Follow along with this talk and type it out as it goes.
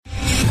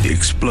The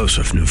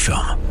explosive new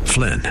film,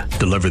 Flynn,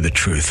 deliver the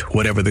truth,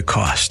 whatever the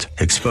cost,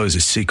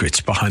 exposes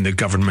secrets behind the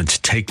government's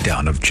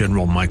takedown of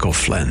General Michael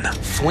Flynn.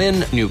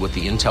 Flynn knew what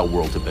the intel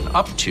world had been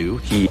up to.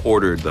 He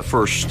ordered the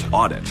first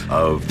audit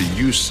of the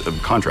use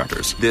of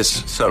contractors.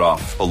 This set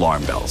off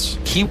alarm bells.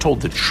 He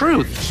told the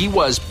truth. He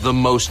was the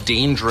most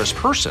dangerous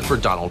person for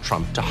Donald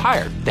Trump to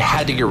hire. They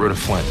had to get rid of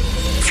Flynn.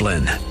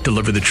 Flynn,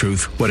 deliver the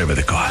truth, whatever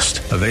the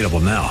cost. Available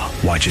now.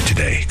 Watch it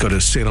today. Go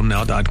to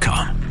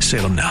salemnow.com.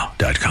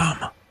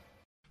 salemnow.com.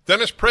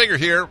 Dennis Prager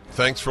here.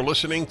 Thanks for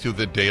listening to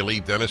the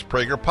Daily Dennis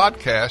Prager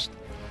Podcast.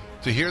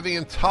 To hear the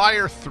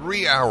entire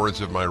 3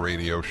 hours of my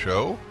radio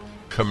show,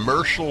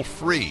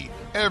 commercial-free,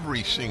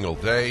 every single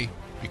day,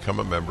 become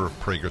a member of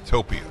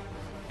Pragertopia.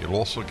 You'll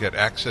also get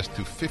access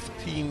to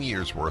 15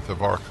 years' worth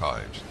of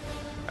archives,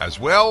 as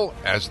well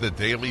as the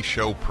daily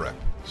show prep.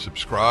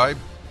 Subscribe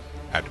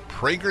at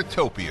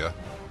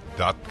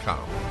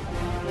pragertopia.com.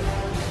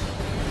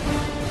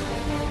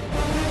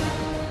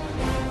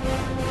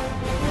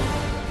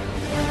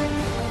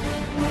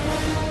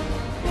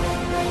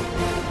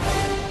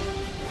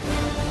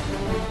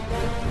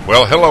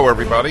 Well, hello,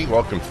 everybody.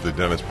 Welcome to the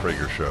Dennis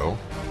Prager Show.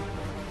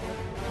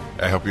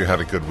 I hope you had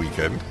a good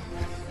weekend.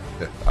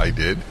 I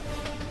did.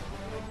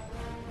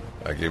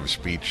 I gave a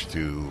speech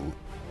to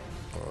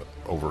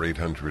over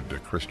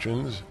 800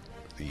 Christians,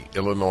 the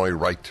Illinois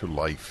Right to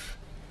Life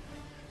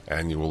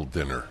annual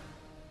dinner.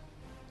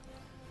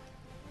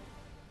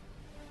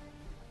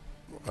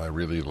 I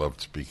really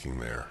loved speaking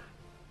there.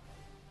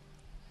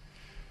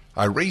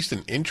 I raised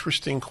an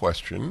interesting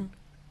question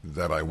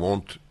that I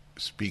won't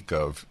speak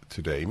of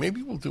today.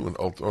 Maybe we'll do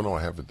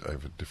I have a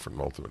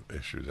different ultimate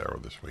issues hour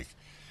this week.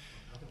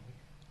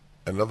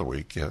 Another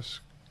week,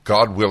 yes.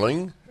 God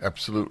willing,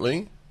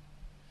 absolutely.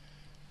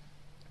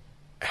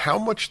 How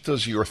much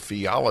does your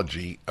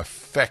theology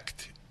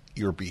affect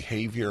your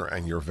behavior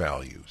and your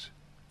values?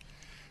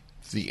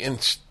 The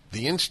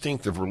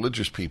instinct of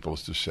religious people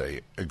is to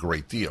say a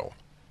great deal.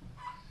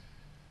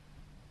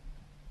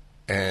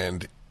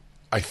 And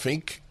I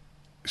think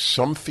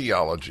some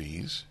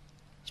theologies,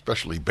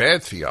 especially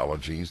bad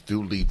theologies,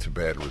 do lead to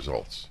bad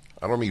results.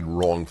 I don't mean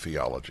wrong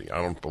theology.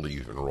 I don't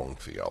believe in wrong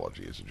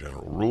theology as a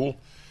general rule.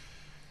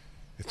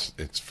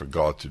 It's for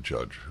God to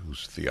judge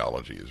whose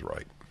theology is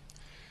right.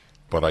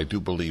 But I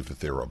do believe that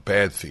there are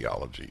bad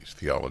theologies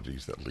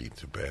that lead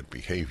to bad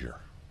behavior.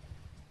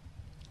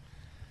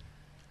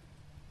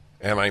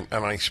 And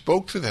I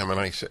spoke to them and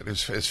I said,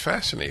 it's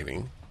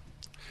fascinating,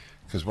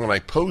 because when I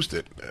posed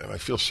it, and I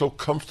feel so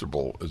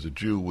comfortable as a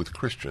Jew with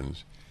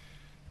Christians,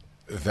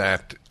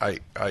 that I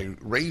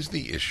raised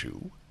the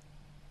issue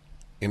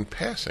in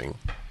passing.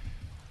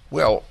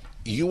 Well,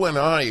 you and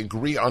I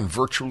agree on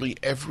virtually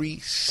every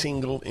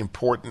single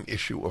important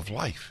issue of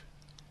life,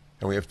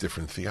 and we have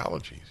different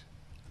theologies.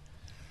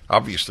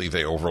 Obviously,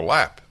 they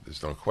overlap.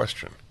 There's no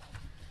question.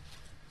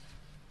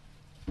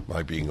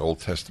 My being Old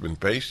Testament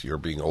based, you're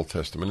being Old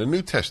Testament and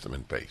New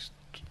Testament based,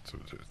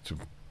 to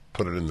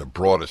put it in the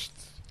broadest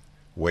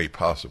way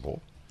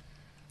possible.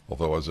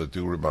 Although, as I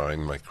do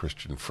remind my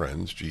Christian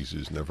friends,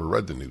 Jesus never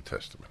read the New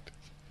Testament.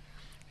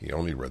 He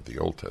only read the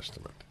Old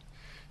Testament.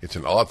 It's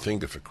an odd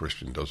thing if a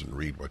Christian doesn't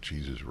read what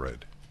Jesus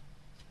read.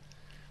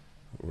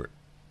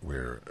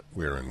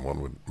 Wherein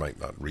one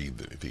might not read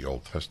the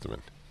Old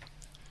Testament.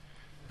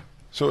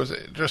 So it's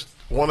just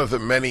one of the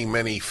many,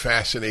 many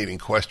fascinating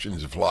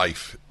questions of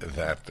life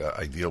that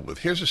I deal with.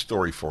 Here's a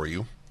story for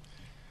you.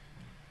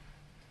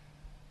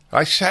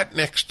 I sat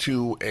next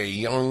to a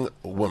young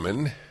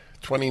woman,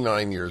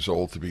 29 years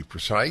old to be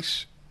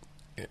precise,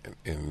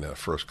 in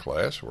first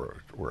class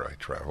where I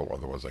travel.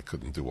 Otherwise, I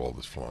couldn't do all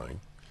this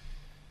flying.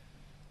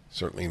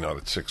 Certainly not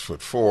at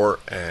 6'4",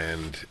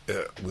 and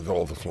with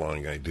all the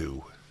flying I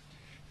do.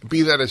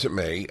 Be that as it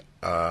may,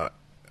 I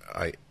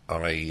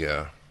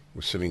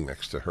was sitting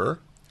next to her.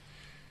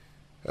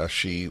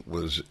 She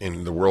was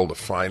in the world of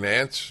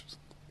finance,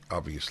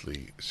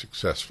 obviously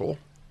successful,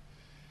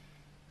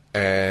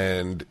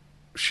 and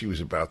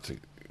she's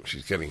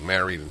getting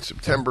married in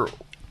September.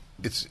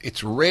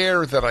 It's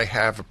rare that I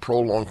have a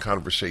prolonged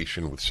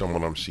conversation with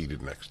someone I'm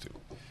seated next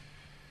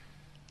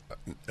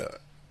to.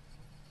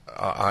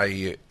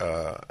 I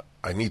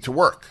need to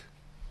work,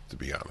 to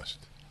be honest.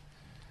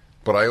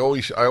 But I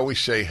always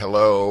say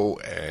hello,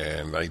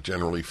 and I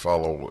generally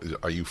follow,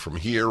 are you from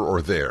here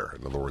or there?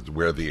 In other words,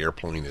 where the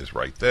airplane is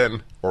right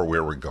then or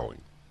where we're going.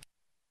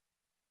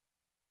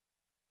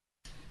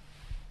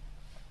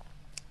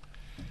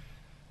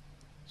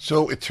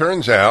 So it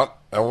turns out,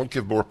 I won't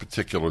give more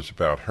particulars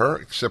about her,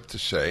 except to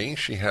say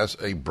she has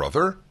a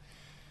brother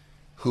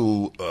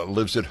who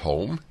lives at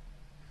home.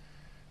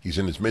 He's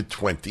in his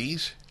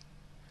mid-20s.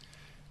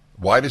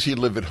 Why does he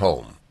live at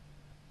home?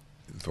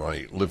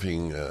 My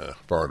living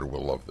partner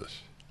will love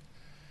this.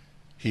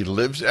 He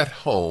lives at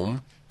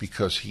home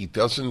because he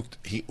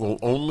will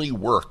only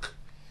work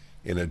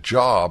in a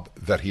job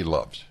that he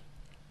loves.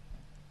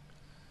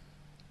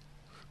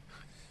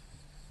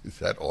 Is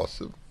that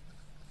awesome?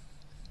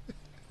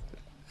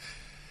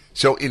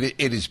 So it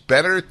is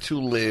better to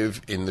live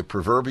in the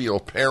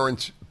proverbial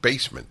parent's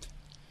basement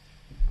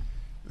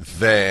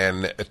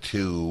than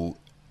to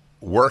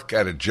work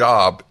at a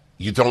job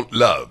you don't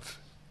love.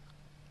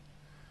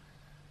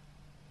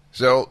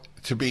 So,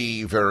 to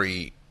be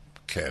very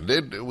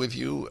candid with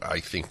you, I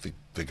think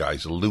the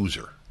guy's a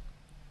loser.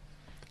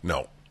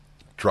 No,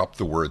 drop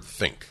the word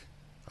think.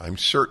 I'm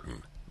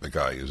certain the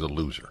guy is a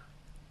loser.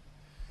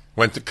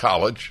 Went to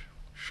college,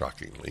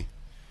 shockingly,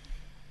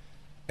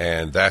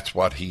 and that's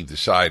what he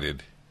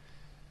decided.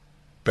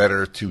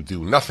 Better to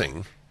do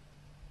nothing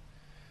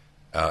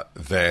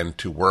than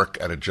to work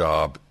at a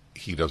job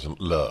he doesn't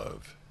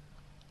love.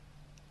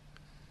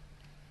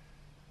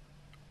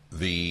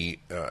 He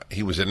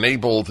was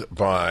enabled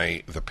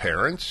by the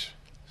parents,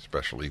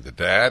 especially the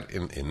dad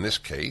in this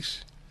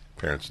case.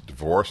 Parents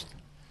divorced,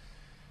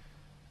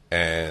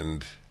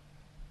 and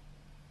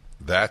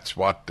that's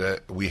what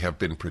we have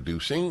been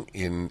producing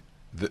in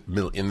the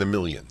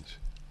millions.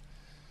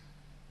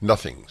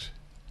 Nothings.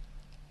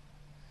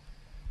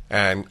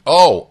 And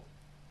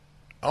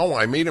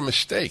I made a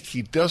mistake.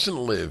 He doesn't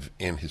live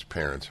in his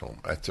parents' home.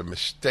 That's a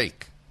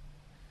mistake.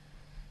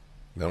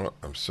 No,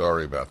 I'm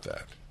sorry about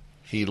that.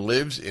 He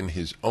lives in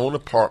his own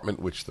apartment,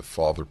 which the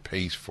father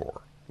pays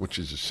for, which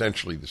is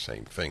essentially the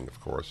same thing, of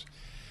course.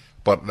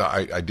 But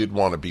I did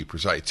want to be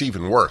precise. It's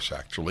even worse,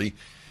 actually,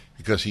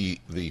 because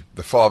the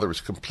father is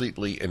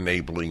completely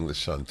enabling the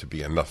son to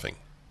be a nothing.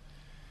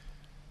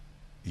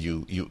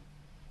 You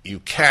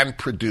can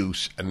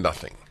produce a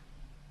nothing.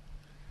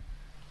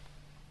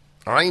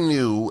 I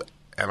knew,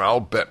 and I'll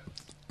bet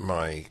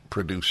my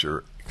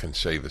producer can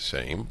say the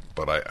same,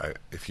 but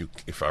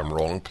if I'm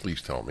wrong,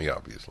 please tell me,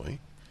 obviously.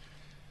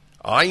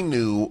 I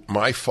knew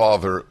my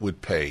father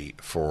would pay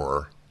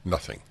for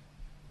nothing.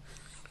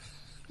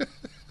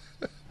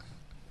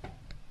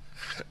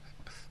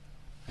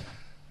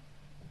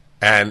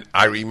 And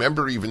I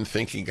remember even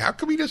thinking, how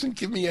come he doesn't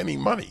give me any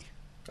money?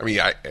 I mean,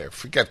 I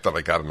forget that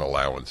I got an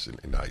allowance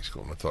in high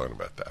school. I'm not talking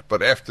about that.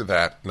 But after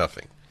that,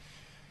 nothing.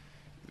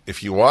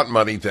 If you want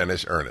money,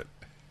 Dennis, earn it.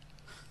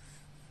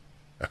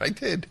 And I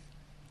did.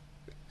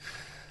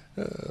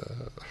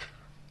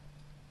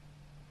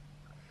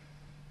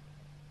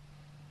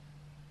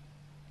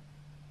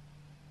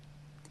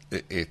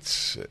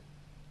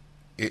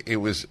 It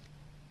was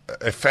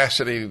a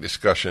fascinating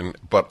discussion,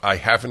 but I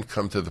haven't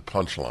come to the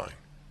punchline.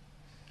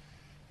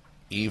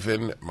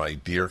 Even my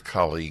dear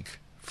colleague,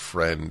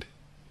 friend,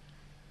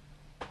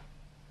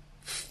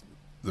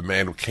 the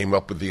man who came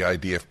up with the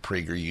idea of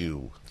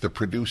PragerU, the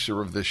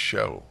producer of this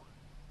show,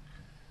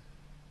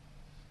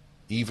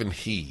 even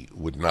he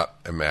would not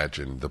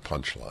imagine the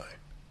punchline.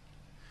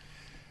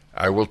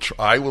 I will.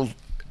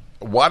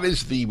 What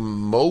is the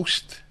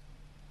most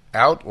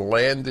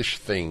outlandish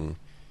thing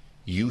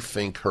you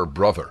think her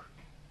brother,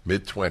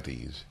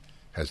 mid-20s,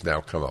 has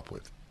now come up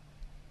with?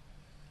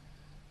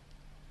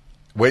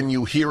 When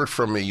you hear it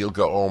from me, you'll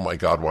go, oh my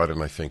God, why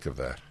didn't I think of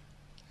that?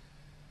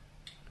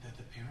 That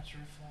the parents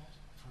are at fault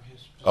for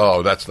his...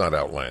 Oh, that's not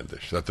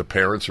outlandish. That the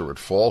parents are at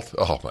fault?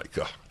 Oh my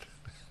God.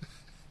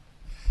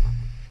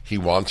 He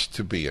wants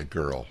to be a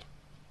girl.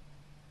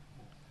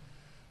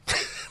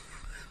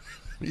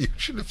 You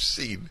should have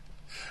seen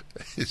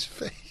his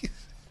face.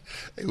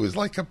 It was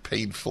like a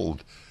painful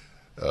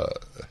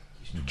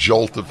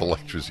jolt of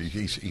electricity.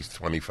 He's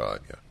 25,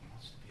 yeah.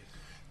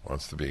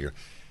 Wants to be here.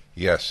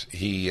 Yes,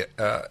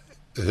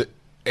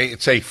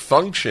 it's a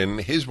function.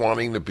 His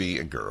wanting to be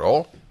a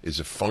girl is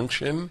a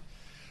function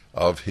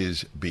of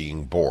his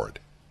being bored.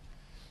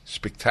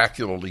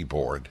 Spectacularly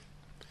bored.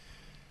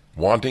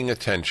 Wanting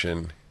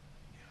attention.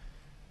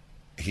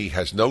 He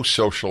has no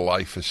social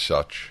life as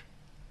such.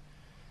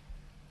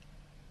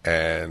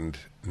 And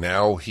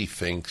now he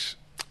thinks,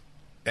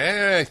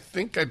 I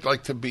think I'd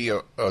like to be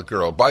a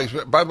girl. By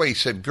the way, he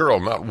said girl,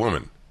 not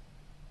woman.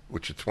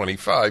 Which at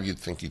 25, you'd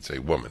think he'd say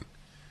woman.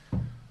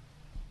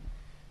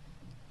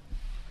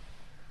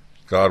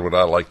 God, would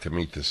I like to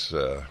meet this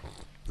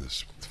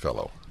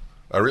fellow.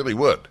 I really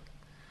would.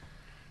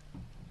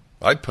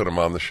 I'd put him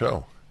on the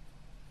show.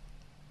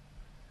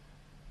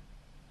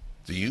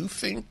 Do you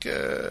think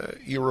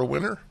you're a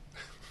winner?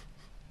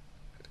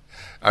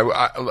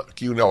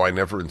 Look, you know I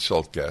never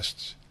insult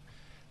guests,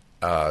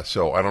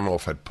 so I don't know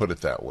if I'd put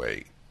it that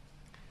way.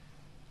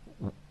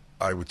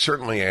 I would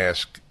certainly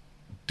ask,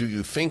 do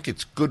you think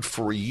it's good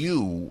for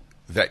you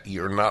that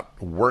you're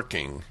not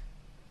working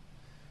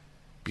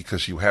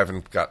because you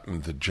haven't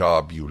gotten the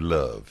job you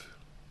love?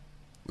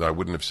 No, I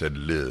wouldn't have said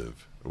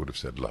live. I would have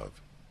said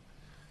love.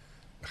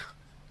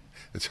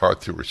 It's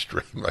hard to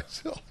restrain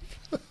myself.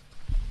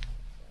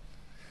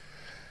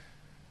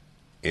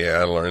 Yeah,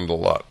 I learned a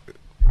lot.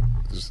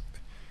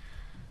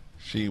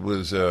 She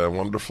was a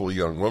wonderful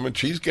young woman.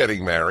 She's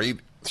getting married.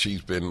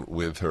 She's been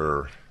with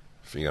her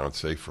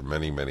fiancé for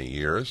many, many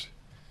years,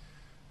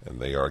 and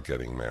they are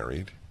getting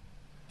married.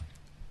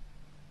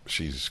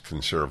 She's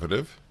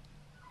conservative.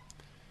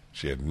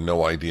 She had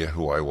no idea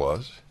who I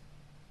was.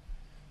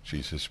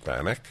 She's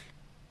Hispanic.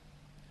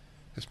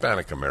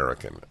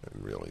 Hispanic-American,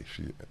 really.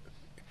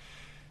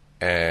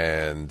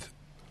 And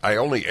I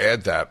only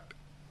add that,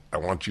 I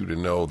want you to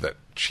know that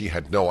she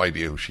had no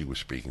idea who she was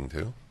speaking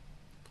to.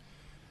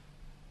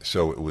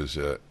 So it was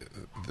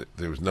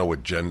there was no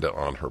agenda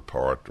on her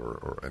part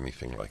or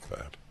anything like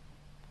that.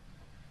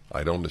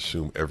 I don't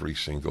assume every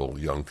single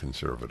young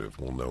conservative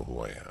will know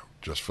who I am,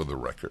 just for the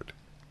record.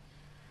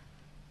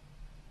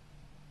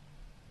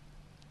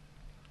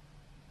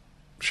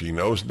 She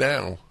knows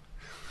now.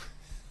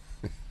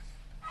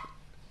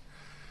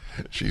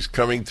 She's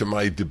coming to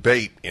my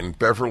debate in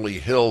Beverly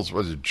Hills,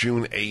 was it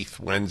June 8th,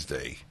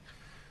 Wednesday.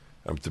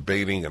 I'm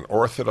debating an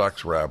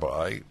Orthodox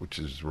rabbi, which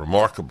is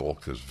remarkable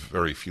because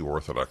very few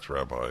Orthodox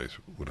rabbis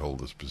would hold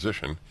this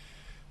position,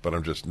 but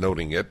I'm just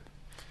noting it.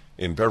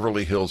 In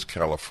Beverly Hills,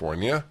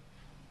 California,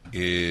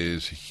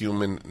 is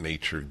human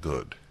nature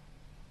good?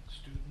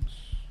 Students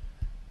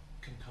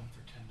can come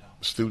for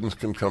 $10. Students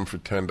can come for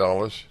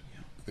 $10?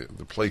 Yeah.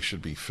 The place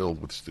should be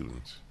filled with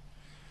students.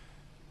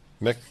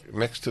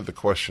 Next to the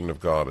question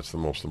of God, it's the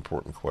most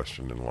important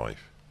question in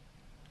life.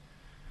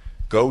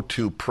 Go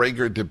to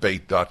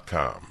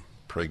PragerDebate.com,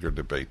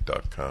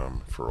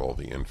 PragerDebate.com for all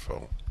the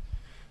info.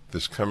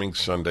 This coming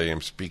Sunday,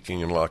 I'm speaking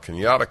in La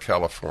Cañada,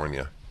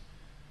 California,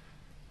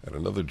 at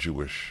another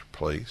Jewish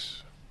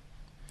place,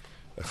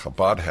 a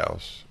Chabad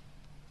house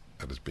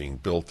that is being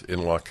built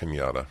in La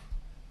Cañada,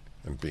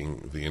 and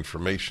the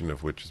information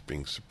of which is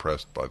being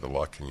suppressed by the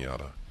La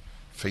Cañada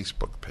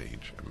Facebook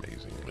page,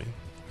 amazingly.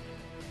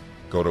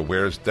 Go to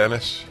Where's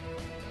Dennis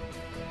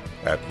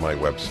at my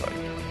website.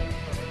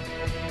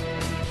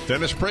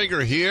 Dennis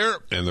Prager here,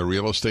 and the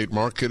real estate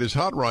market is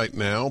hot right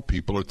now.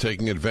 People are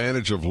taking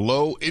advantage of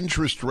low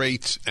interest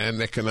rates and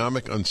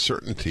economic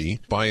uncertainty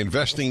by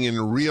investing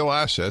in real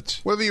assets.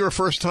 Whether you're a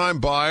first-time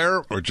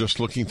buyer or just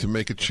looking to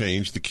make a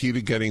change, the key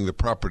to getting the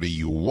property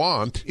you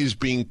want is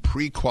being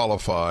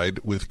pre-qualified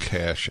with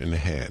cash in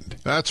hand.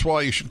 That's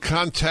why you should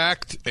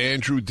contact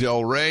Andrew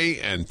Del Rey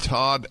and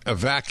Todd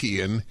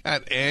Avakian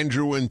at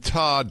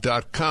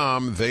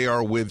andrewandtodd.com. They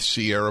are with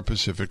Sierra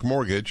Pacific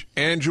Mortgage.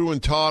 Andrew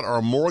and Todd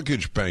are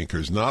mortgage bankers,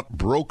 not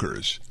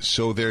brokers,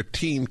 so their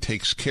team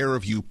takes care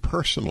of you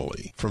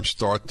personally from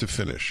start to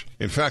finish.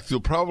 In fact,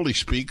 you'll probably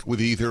speak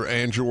with either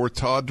Andrew or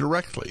Todd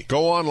directly.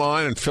 Go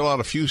online and fill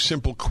out a few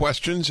simple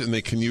questions, and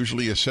they can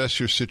usually assess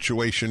your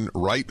situation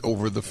right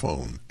over the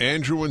phone.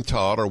 Andrew and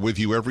Todd are with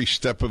you every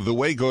step of the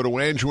way. Go to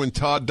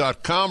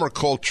andrewandtodd.com or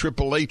call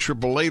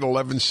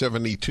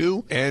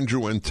 888-888-1172,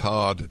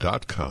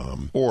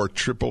 andrewandtodd.com, or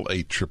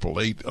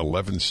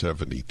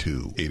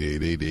 888-888-1172,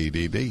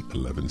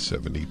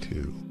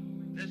 888-888-1172.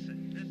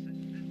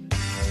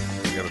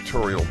 The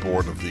editorial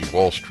board of the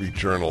Wall Street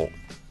Journal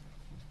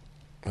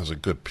has a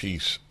good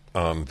piece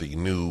on the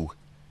new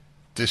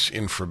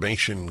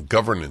Disinformation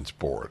Governance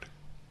Board.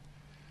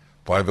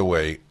 By the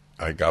way,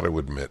 I got to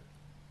admit,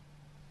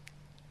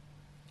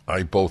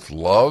 I both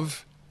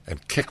love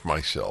and kick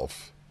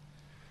myself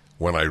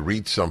when I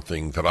read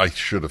something that I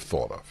should have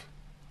thought of.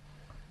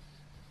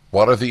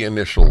 What are the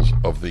initials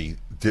of the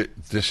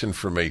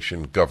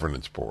Disinformation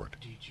Governance Board?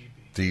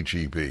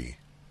 DGB.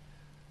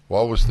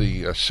 What was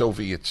the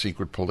Soviet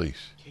secret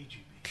police?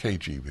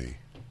 KGB.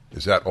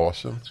 Is that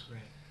awesome?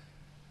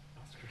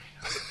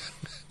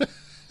 That's great.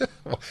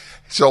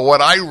 So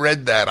when I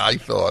read that, I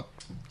thought,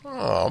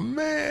 oh,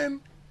 man,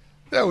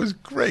 that was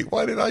great.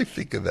 Why did I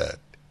think of that?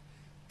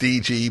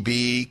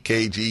 DGB,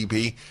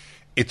 KGB.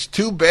 It's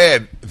too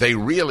bad they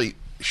really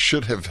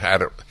should have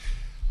had it.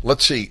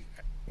 Let's see.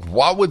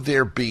 What would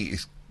there be?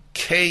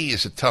 K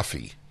is a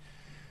toughie.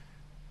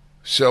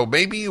 So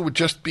maybe it would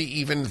just be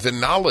even the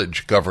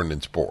Knowledge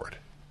Governance Board.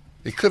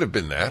 It could have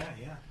been that.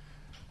 Yeah.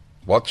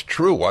 What's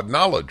true? What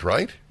knowledge,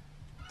 right?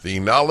 The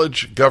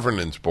Knowledge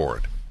Governance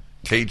Board,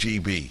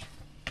 KGB.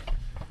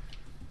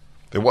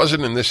 It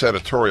wasn't in this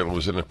editorial. It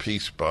was in a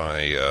piece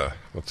by,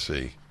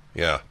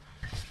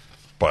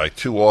 by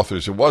two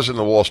authors. It was in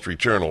the Wall Street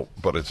Journal,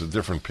 but it's a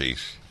different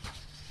piece.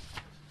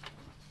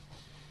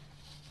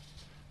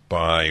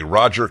 By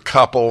Roger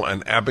Koppel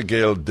and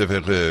Abigail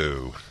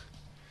Devereaux.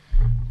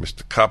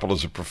 Mr. Koppel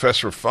is a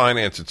professor of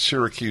finance at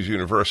Syracuse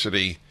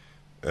University,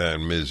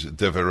 and Ms.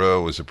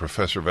 Devereaux is a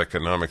professor of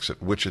economics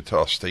at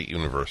Wichita State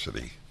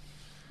University.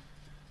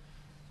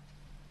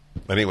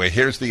 Anyway,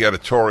 here's the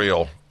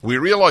editorial. We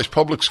realize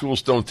public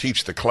schools don't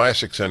teach the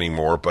classics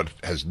anymore, but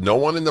has no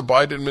one in the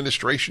Biden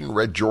administration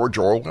read George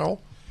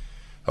Orwell?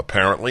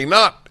 Apparently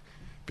not,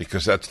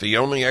 because that's the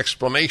only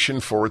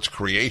explanation for its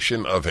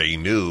creation of a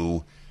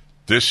new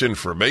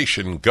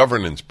Disinformation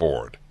Governance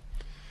Board.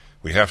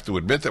 We have to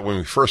admit that when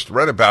we first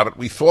read about it,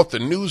 we thought the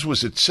news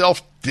was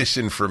itself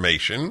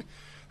disinformation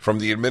from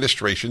the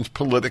administration's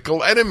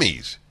political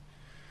enemies.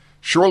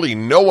 Surely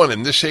no one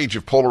in this age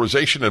of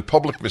polarization and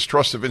public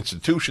mistrust of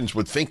institutions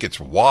would think it's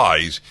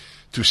wise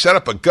to set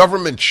up a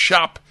government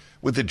shop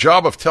with the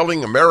job of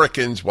telling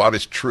Americans what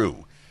is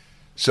true.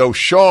 So,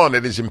 Sean,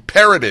 it is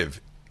imperative.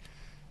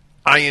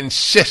 I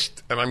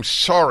insist, and I'm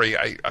sorry,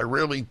 I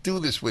really do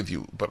this with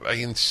you, but I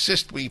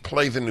insist we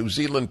play the New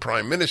Zealand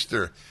Prime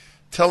Minister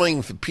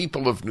telling the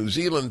people of New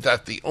Zealand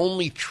that the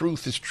only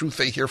truth is truth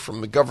they hear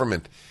from the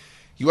government.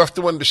 You have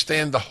to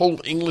understand the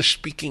whole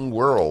English-speaking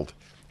world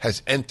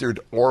has entered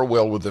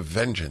Orwell with a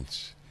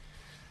vengeance.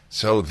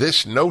 So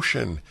this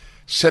notion,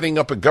 Setting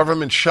up a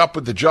government shop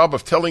with the job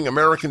of telling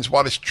Americans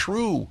what is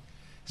true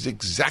is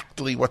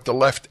exactly what the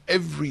left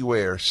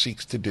everywhere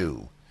seeks to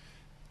do.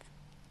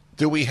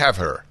 Do we have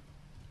her?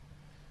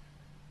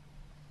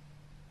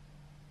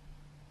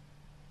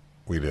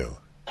 We do.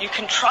 You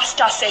can trust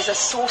us as a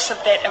source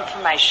of that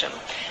information.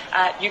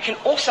 You can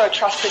also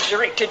trust the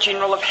Director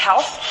General of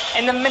Health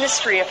and the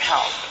Ministry of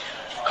Health.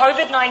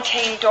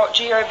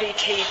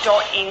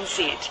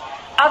 covid19.govt.nz.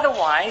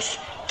 Otherwise,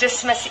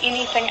 dismiss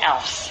anything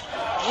else.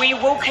 We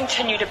will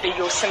continue to be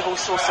your single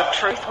source of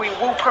truth. We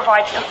will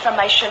provide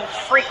information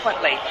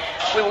frequently.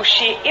 We will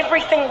share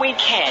everything we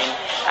can,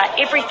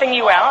 everything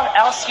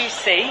else you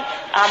see,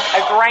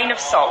 a grain of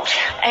salt.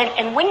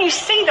 And when you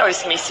see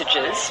those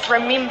messages,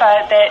 remember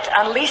that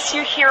unless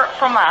you hear it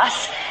from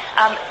us,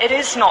 it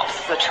is not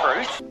the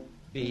truth.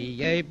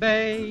 Hey,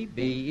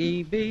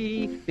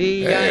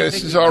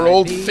 this is our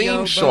old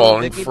theme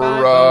song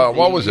for,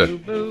 what was it?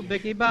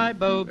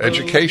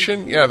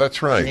 Education? Yeah,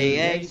 that's right.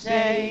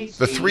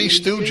 The Three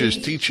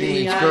Stooges teaching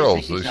these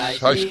girls, these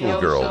high school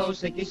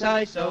girls.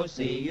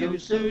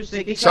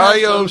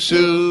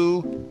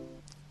 Sayo-su.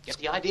 Get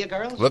the idea,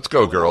 girls? Let's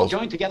go, girls.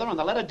 Join together on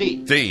the letter D.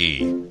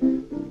 D.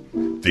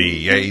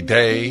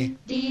 D-A-Day.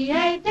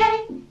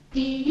 D-A-Day.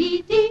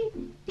 D-E-D.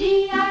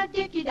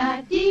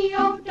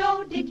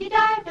 D-I-Dicky-Di-D-O-Do.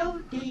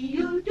 Dicky-Di-Do.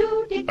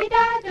 D-U-Do.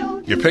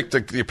 Dicky-Di-Do. You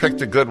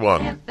picked a good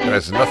one. It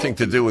has nothing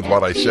to do with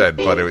what I said,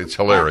 but it's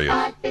hilarious.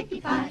 Huh?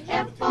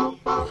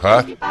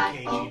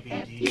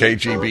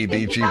 KGB,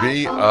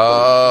 DGB?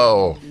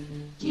 Oh.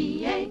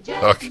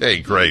 Okay,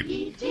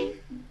 great.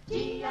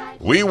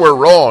 We were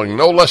wrong.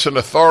 No less an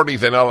authority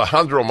than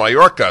Alejandro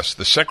Mayorkas,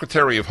 the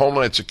Secretary of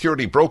Homeland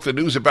Security, broke the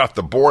news about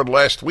the board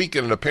last week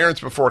in an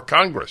appearance before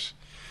Congress.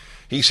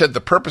 He said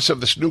the purpose of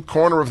this new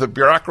corner of the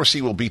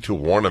bureaucracy will be to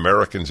warn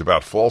Americans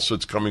about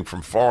falsehoods coming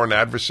from foreign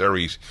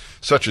adversaries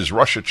such as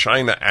Russia,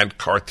 China, and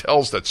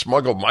cartels that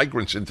smuggle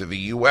migrants into the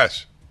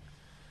U.S.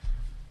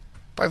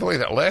 By the way,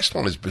 that last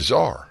one is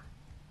bizarre.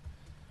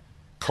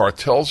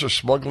 Cartels are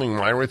smuggling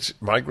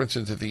migrants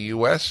into the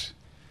U.S.?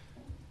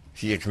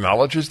 He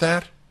acknowledges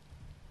that?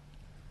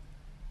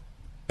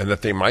 And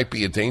that they might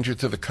be a danger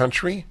to the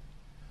country?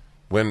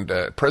 When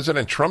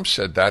President Trump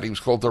said that, he was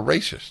called a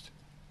racist.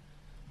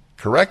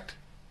 Correct?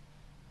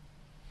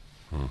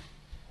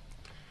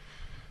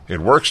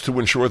 It works to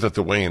ensure that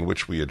the way in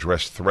which we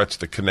address threats,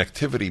 the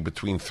connectivity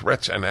between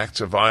threats and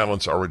acts of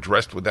violence are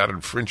addressed without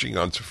infringing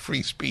on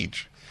free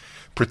speech,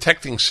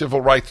 protecting civil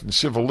rights and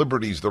civil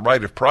liberties, the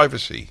right of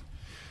privacy,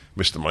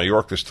 Mr.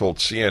 Mayorkas told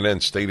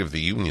CNN State of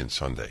the Union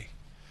Sunday.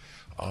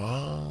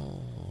 Oh,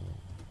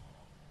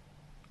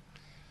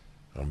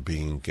 I'm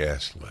being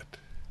gaslit.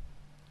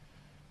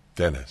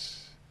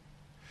 Dennis,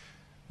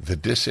 the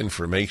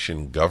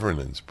Disinformation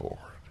Governance Board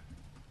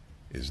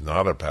is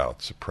not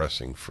about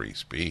suppressing free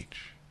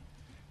speech.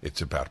 It's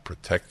about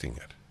protecting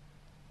it.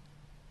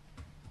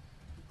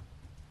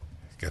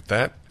 Get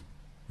that?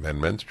 Men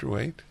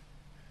menstruate,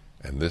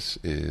 and this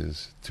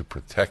is to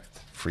protect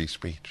free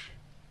speech.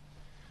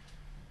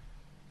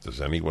 Does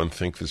anyone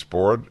think this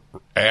board,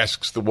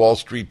 asks the Wall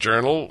Street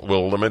Journal,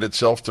 will limit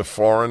itself to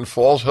foreign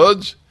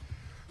falsehoods?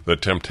 The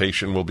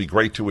temptation will be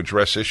great to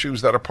address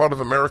issues that are part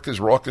of America's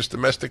raucous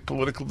domestic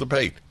political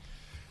debate.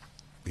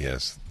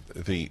 Yes,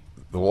 the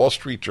Wall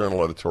Street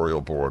Journal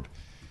editorial board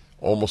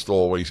almost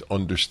always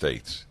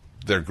understates.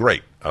 They're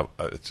great.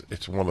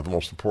 It's one of the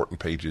most important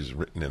pages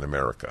written in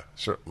America.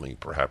 Certainly,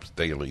 perhaps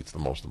daily, it's the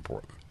most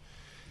important.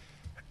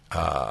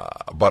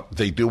 But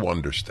they do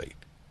understate.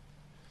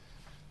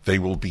 They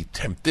will be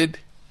tempted.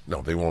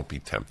 No, they won't be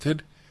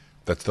tempted.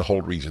 That's the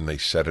whole reason they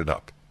set it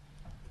up.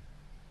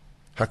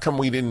 How come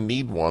we didn't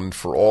need one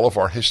for all of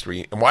our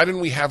history? And why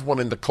didn't we have one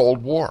in the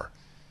Cold War?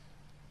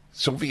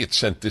 Soviets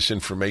sent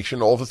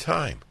disinformation all the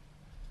time.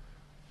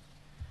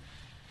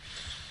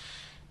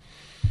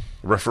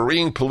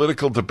 Refereeing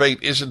political debate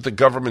isn't the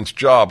government's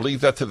job.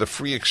 Leave that to the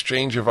free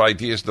exchange of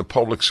ideas in the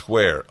public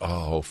square.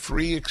 Oh,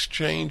 free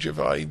exchange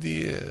of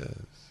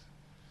ideas.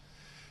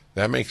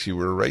 That makes you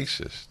a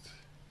racist.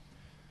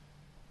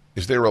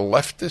 Is there a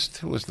leftist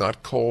who is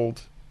not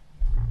called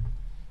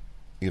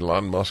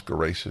Elon Musk a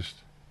racist?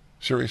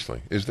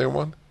 Seriously, is there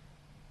one?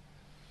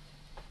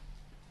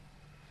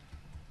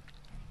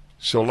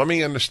 So let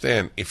me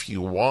understand. If you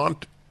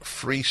want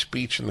free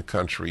speech in the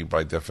country,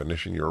 by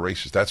definition, you're a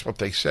racist. That's what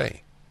they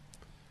say.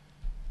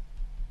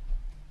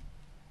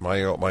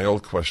 My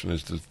old question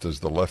is, does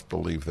the left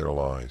believe their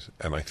lies?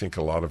 And I think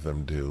a lot of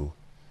them do.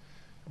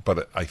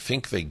 But I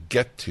think they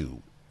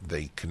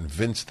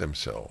convince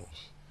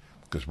themselves.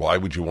 Because why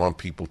would you want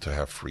people to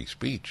have free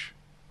speech?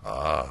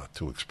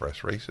 To express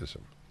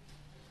racism.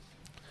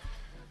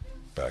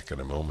 Back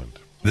in a moment.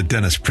 The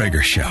Dennis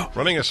Prager Show.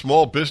 Running a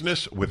small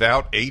business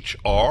without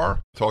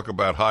HR? Talk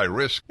about high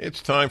risk.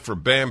 It's time for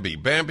Bambee.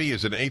 Bambee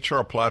is an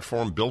HR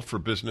platform built for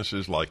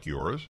businesses like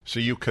yours, so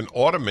you can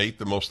automate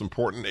the most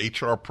important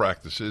HR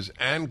practices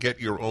and get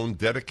your own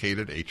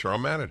dedicated HR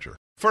manager.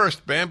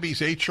 First,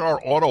 Bambi's HR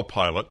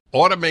Autopilot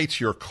automates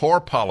your core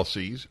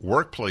policies,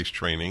 workplace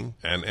training,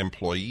 and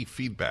employee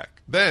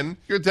feedback. Then,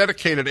 your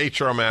dedicated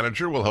HR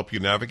manager will help you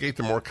navigate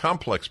the more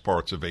complex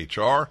parts of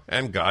HR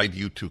and guide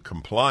you to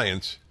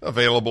compliance,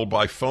 available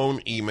by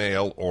phone,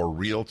 email, or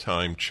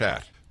real-time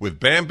chat. With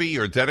Bambi,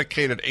 your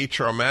dedicated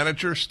HR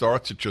manager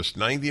starts at just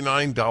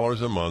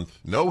 $99 a month,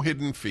 no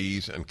hidden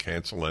fees, and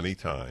cancel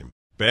anytime.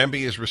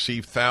 Bambi has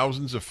received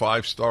thousands of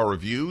 5-star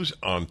reviews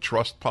on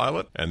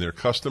Trustpilot, and their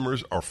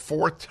customers are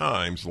 4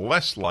 times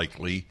less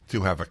likely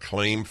to have a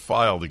claim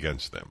filed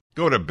against them.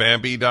 Go to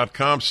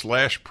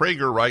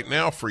Bambi.com/Prager right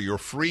now for your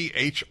free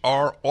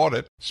HR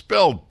audit,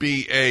 spelled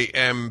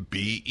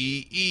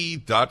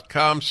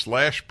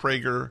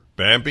BAMBEE.com/Prager,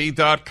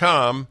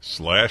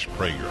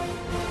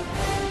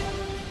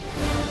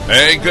 Bambi.com/Prager.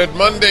 Hey, good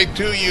Monday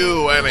to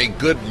you, and a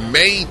good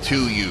May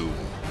to you.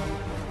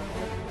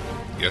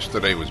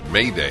 Yesterday was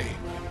May Day.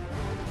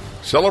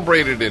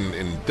 Celebrated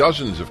in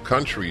dozens of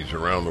countries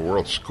around the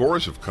world,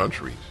 scores of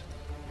countries.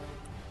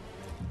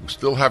 We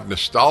still have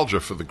nostalgia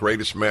for the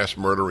greatest mass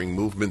murdering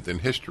movement in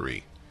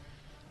history.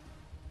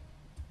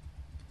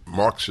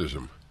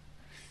 Marxism.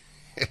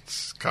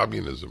 It's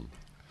communism.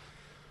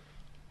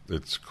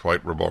 It's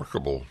quite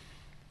remarkable.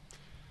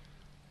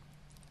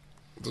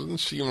 It doesn't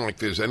seem like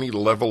there's any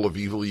level of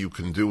evil you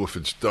can do if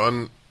it's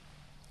done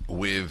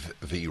with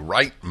the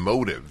right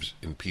motives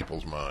in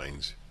people's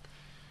minds.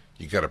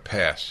 You got to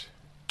pass.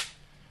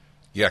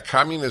 Yeah,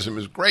 communism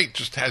is great,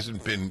 just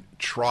hasn't been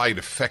tried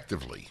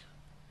effectively.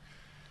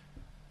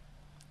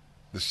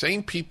 The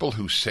same people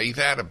who say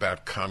that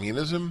about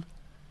communism,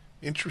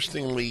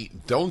 interestingly,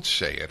 don't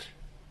say it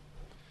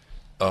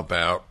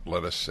about,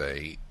 let us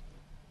say,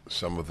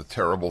 some of the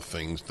terrible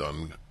things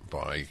done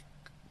by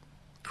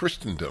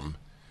Christendom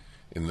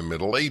in the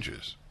Middle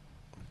Ages.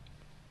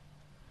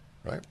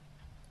 Right?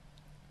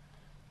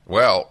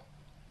 Well,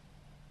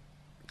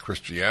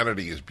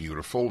 Christianity is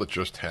beautiful, it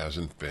just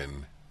hasn't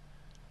been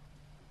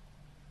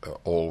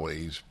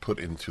always put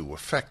into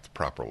effect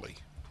properly.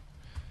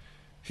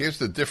 Here's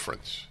the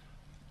difference.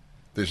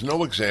 There's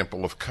no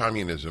example of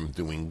communism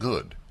doing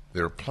good.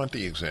 There are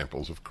plenty of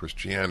examples of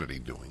Christianity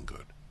doing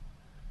good.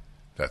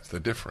 That's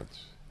the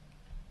difference.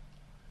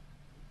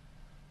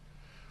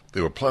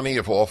 There were plenty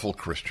of awful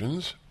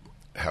Christians.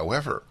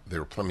 However, there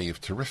were plenty of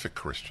terrific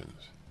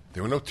Christians.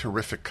 There were no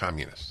terrific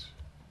communists.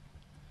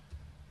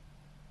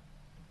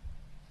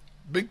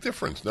 Big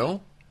difference,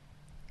 no?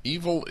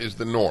 Evil is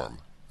the norm.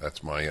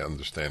 That's my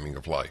understanding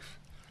of life.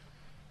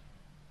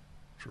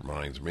 Which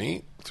reminds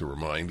me to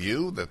remind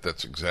you that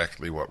that's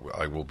exactly what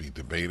I will be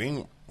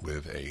debating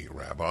with a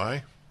rabbi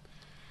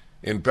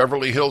in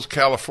Beverly Hills,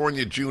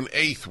 California, June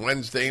 8th,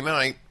 Wednesday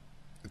night.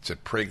 It's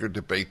at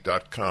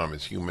PragerDebate.com.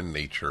 Is human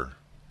nature,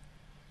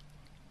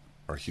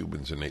 are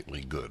humans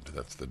innately good?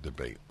 That's the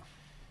debate.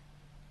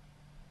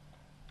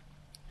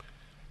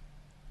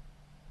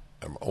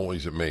 I'm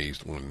always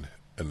amazed when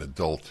an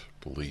adult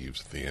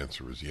believes the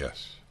answer is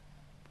yes.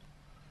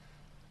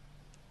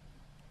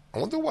 I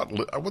wonder what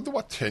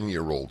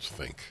 10-year-olds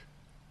think.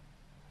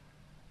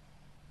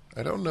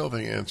 I don't know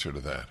the answer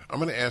to that. I'm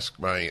going to ask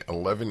my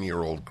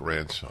 11-year-old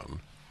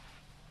grandson,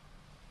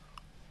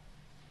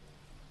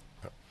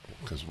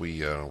 because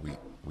we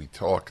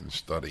talk and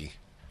study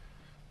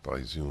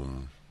by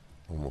Zoom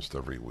almost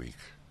every week.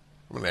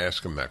 I'm going to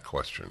ask him that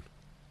question.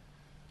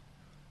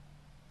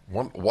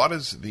 What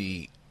isn't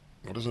a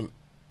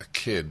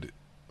kid?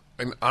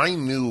 And I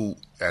knew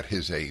at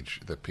his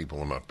age that people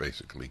are not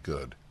basically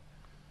good,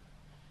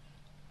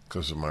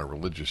 because of my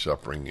religious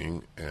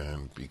upbringing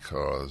and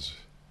because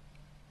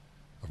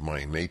of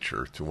my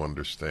nature to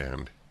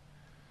understand.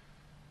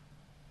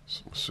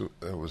 So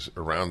it was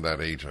around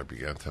that age I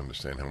began to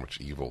understand how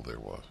much evil there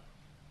was.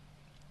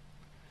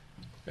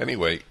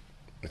 Anyway,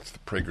 it's the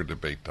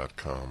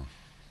PragerDebate.com.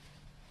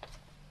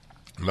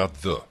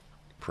 Not the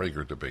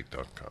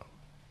PragerDebate.com.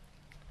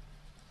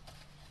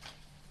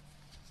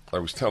 I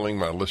was telling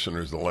my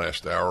listeners the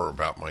last hour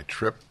about my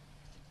trip,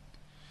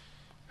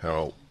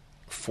 how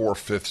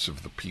 4/5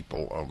 of the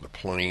people on the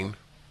plane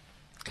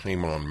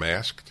came on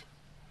masked.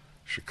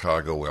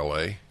 Chicago,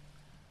 LA.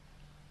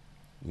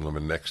 The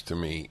woman next to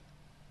me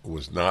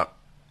was not.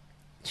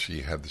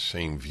 She had the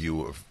same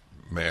view of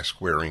mask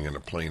wearing in a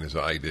plane as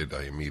I did.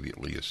 I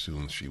immediately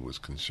assumed she was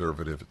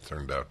conservative. It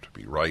turned out to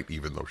be right,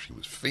 even though she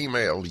was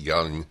female,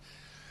 young,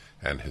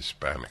 and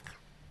Hispanic.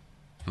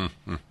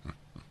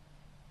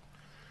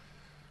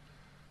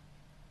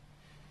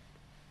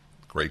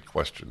 Great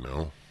question,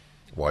 no?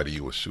 Why do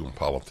you assume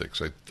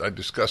politics? I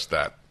discussed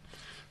that.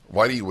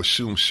 Why do you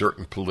assume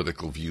certain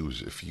political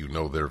views if you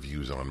know their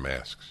views on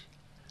masks?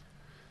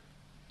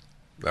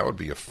 That would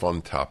be a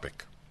fun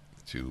topic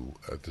to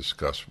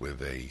discuss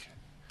with a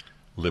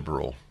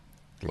liberal.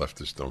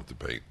 Leftists don't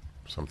debate.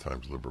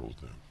 Sometimes liberals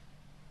do.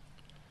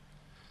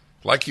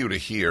 I'd like you to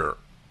hear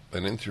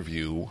an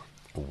interview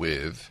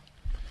with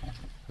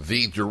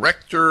the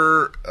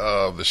director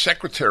of the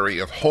Secretary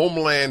of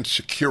Homeland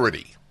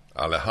Security,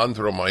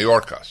 Alejandro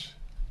Mayorkas.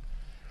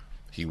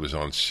 He was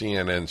on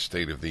CNN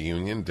State of the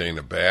Union.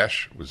 Dana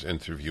Bash was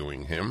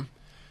interviewing him.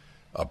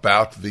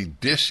 about the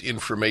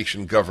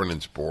Disinformation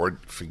Governance Board.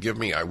 Forgive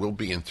me, I will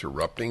be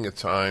interrupting at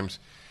times.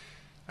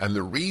 And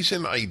the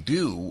reason I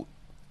do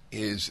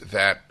is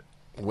that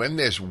when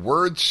there's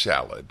word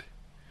salad,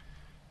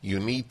 you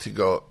need to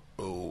go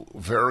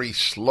very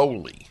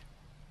slowly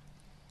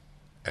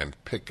and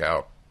pick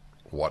out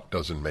what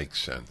doesn't make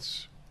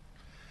sense.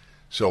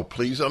 So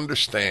please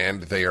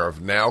understand, they are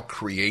now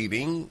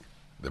creating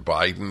the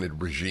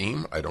Biden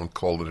regime. I don't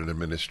call it an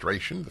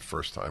administration, the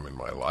first time in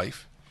my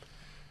life,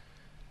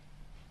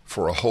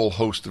 for a whole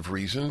host of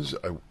reasons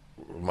I will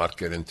not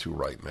get into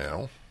right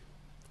now.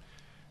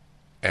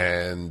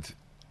 And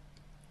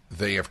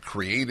they have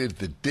created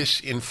the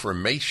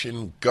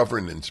Disinformation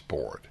Governance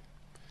Board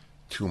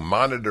to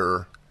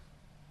monitor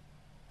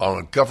on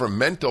a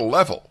governmental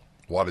level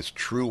what is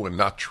true and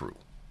not true.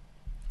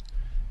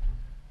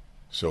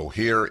 So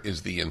here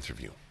is the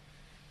interview.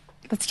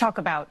 Let's talk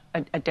about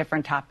a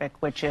different topic,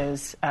 which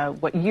is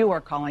what you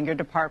are calling, your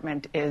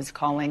department is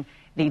calling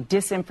the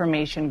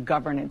Disinformation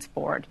Governance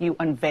Board. You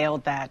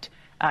unveiled that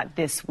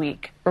this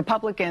week.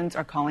 Republicans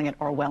are calling it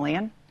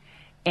Orwellian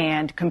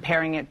and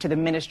comparing it to the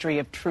Ministry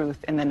of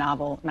Truth in the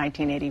novel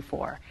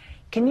 1984.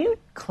 Can you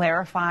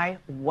clarify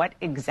what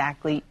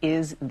exactly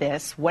is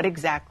this? What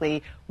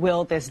exactly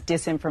will this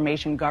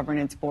Disinformation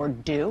Governance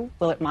Board do?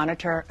 Will it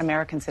monitor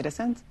American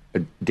citizens?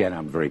 Dan,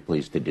 I'm very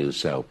pleased to do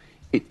so.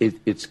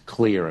 It's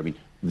clear. I mean,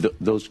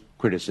 those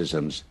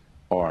criticisms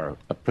are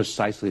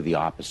precisely the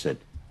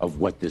opposite of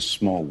what this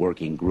small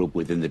working group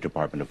within the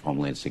Department of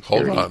Homeland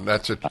Security. Hold on,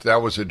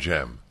 that was a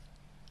gem.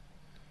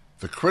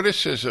 The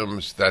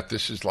criticisms that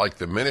this is like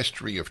the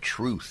Ministry of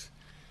Truth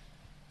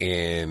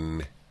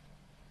in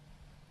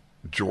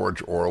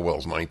George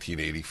Orwell's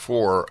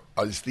 1984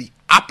 is the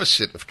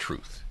opposite of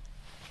truth.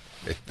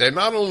 They're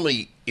not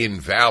only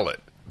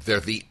invalid, they're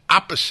the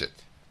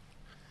opposite.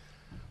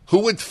 Who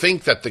would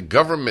think that the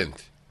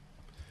government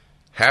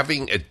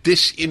having a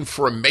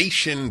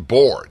disinformation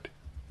board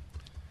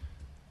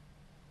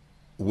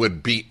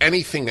would be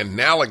anything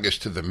analogous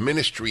to the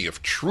Ministry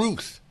of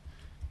Truth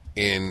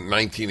in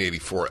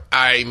 1984?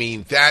 I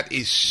mean, that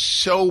is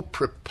so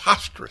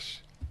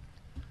preposterous.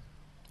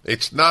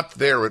 It's not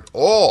there at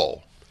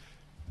all.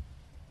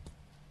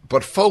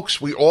 But folks,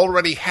 we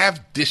already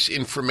have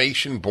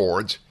disinformation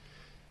boards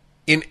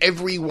in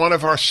every one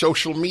of our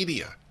social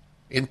media,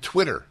 in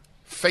Twitter,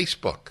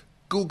 Facebook,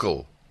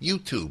 Google,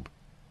 YouTube,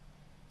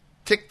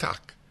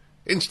 TikTok,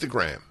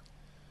 Instagram.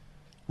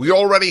 We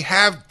already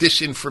have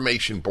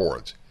disinformation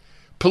boards.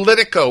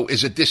 Politico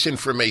is a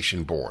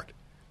disinformation board.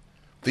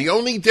 The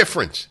only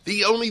difference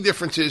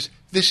is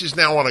this is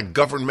now on a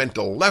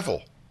governmental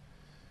level.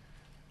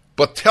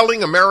 But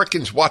telling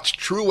Americans what's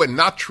true and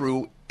not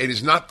true, it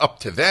is not up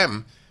to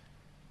them.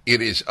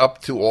 It is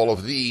up to all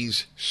of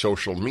these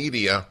social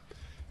media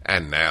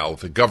and now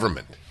the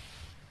government.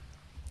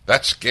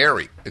 That's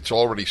scary. It's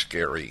already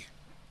scary.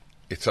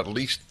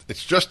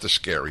 It's just as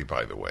scary,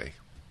 by the way.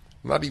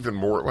 Not even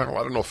more, well,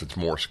 I don't know if it's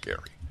more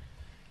scary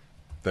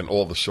than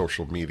all the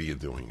social media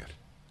doing it.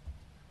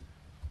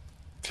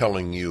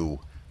 Telling you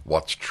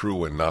what's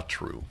true and not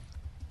true.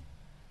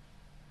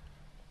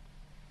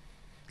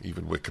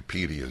 Even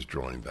Wikipedia has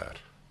joined that.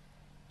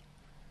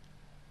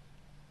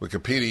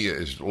 Wikipedia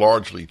is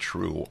largely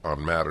true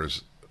on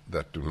matters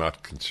that do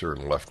not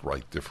concern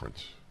left-right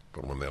difference.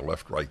 But when they're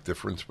left-right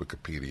difference,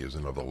 Wikipedia is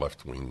another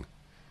left-wing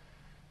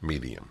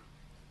medium.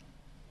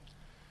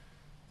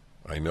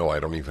 I know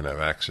I don't even have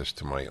access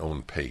to my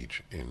own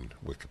page in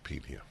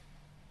Wikipedia.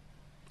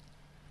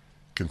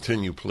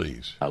 Continue,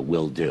 please.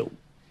 Will do.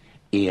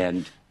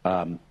 And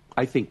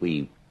I think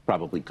we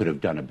probably could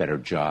have done a better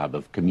job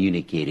of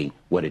communicating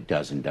what it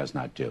does and does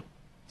not do.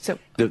 So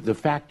the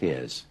fact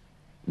is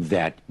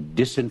that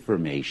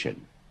disinformation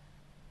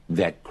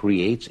that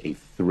creates a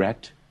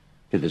threat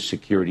to the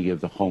security of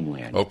the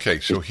homeland.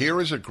 Okay, so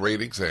here is a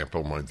great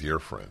example, my dear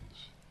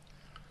friends,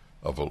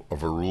 of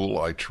a rule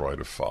I try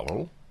to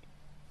follow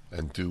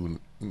and do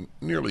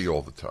nearly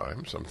all the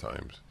time.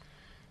 Sometimes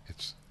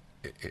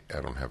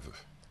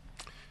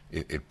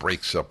it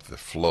breaks up the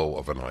flow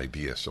of an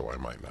idea, so I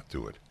might not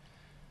do it.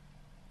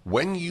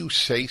 When you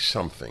say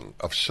something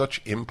of such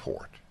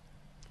import,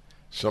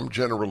 some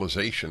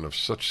generalization of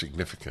such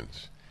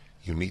significance,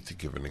 you need to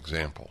give an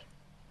example.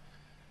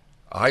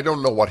 I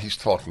don't know what he's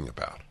talking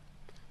about.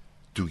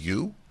 Do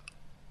you?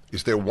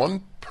 Is there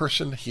one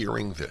person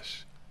hearing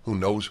this who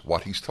knows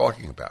what he's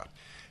talking about?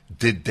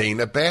 Did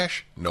Dana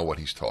Bash know what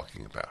he's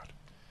talking about?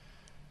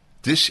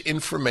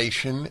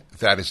 Disinformation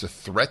that is a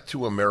threat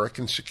to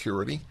American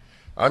security?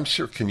 I'm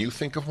sure. Can you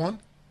think of one?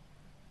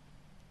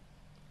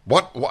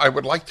 What? I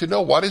would like to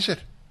know. What is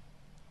it?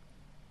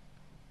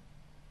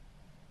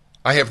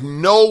 I have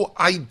no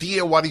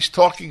idea what he's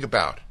talking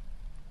about.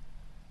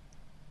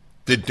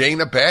 Did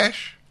Dana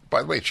Bash?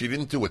 By the way, she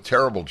didn't do a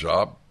terrible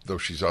job, though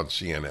she's on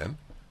CNN,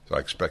 so I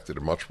expected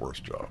a much worse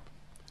job.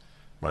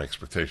 My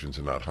expectations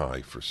are not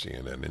high for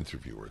CNN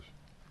interviewers.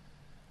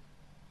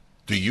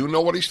 Do you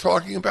know what he's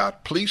talking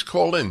about? Please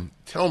call in.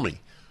 Tell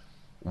me.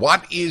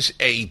 What is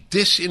a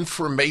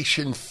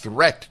disinformation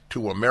threat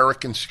to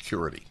American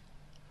security?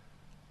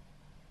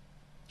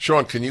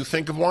 Sean, can you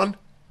think of one?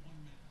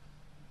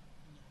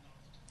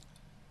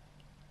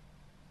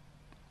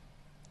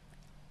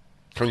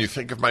 Can you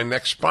think of my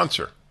next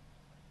sponsor?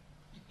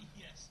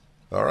 Yes.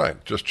 All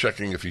right, just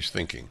checking if he's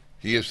thinking.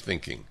 He is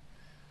thinking.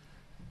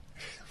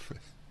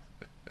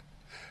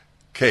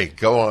 Okay,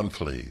 go on,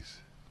 please.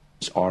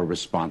 It's our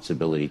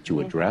responsibility to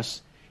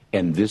address,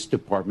 and this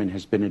department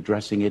has been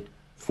addressing it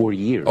for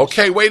years.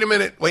 Okay, wait a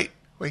minute. Wait.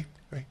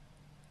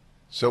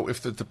 So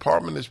if the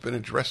department has been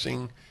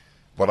addressing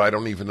what I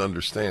don't even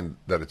understand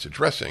that it's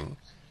addressing,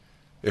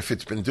 if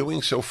it's been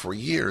doing so for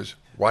years,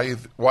 why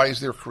is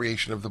there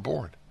creation of the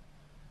board?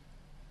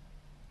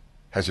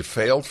 Has it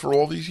failed for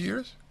all these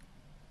years?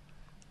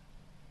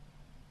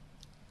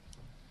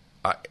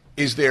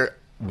 Is there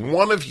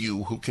one of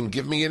you who can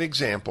give me an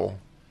example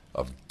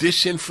of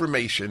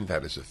disinformation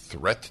that is a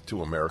threat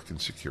to American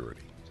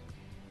security?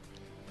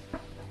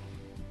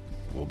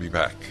 We'll be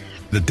back.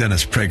 The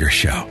Dennis Prager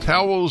Show.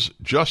 Towels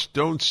just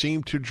don't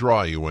seem to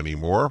dry you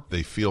anymore.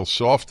 They feel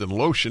soft and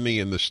lotiony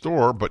in the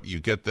store, but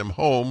you get them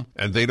home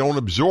and they don't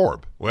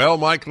absorb. Well,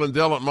 Mike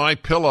Lindell at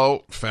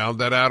MyPillow found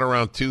that out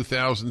around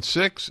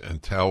 2006,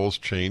 and towels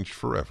changed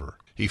forever.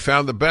 He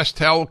found the best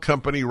towel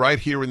company right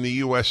here in the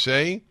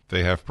USA.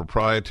 They have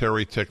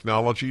proprietary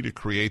technology to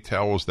create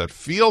towels that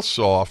feel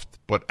soft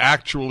but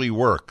actually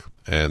work,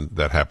 and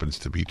that happens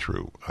to be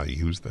true. I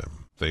use them.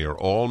 They are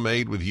all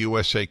made with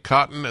USA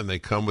cotton, and they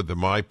come with the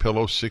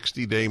MyPillow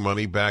 60-day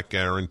money-back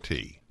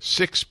guarantee.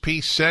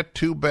 6-piece set,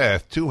 2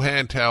 bath, 2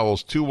 hand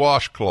towels, 2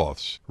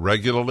 washcloths.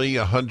 Regularly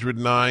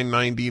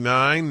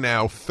 $109.99,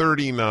 now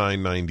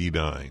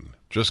 $39.99.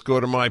 Just go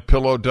to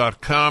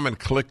MyPillow.com and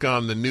click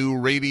on the new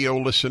radio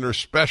listener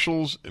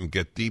specials and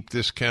get deep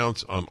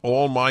discounts on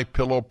all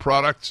MyPillow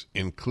products,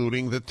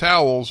 including the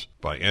towels,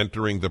 by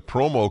entering the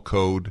promo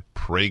code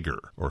Prager,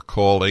 or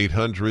call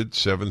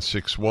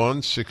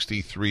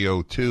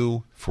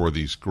 800-761-6302 for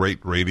these great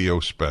radio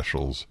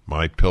specials.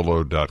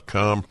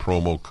 MyPillow.com,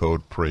 promo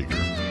code Prager.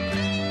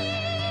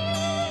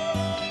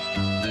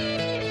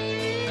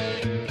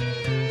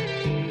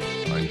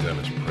 I'm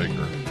Dennis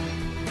Prager.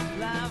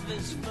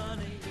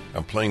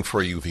 I'm playing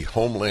for you the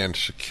Homeland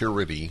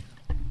Security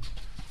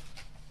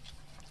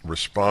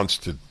response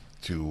to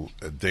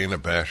Dana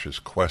Bash's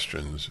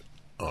questions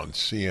on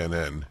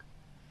CNN.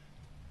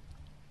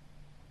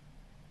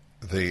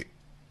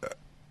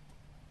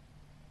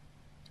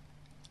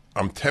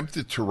 I'm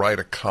tempted to write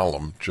a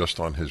column just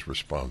on his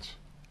response.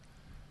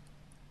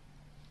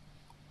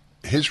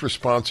 His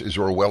response is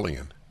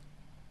Orwellian.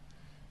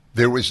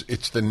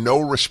 It's the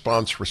no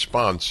response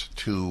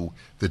to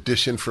the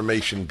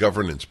Disinformation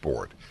Governance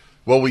Board.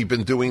 Well, we've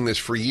been doing this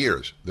for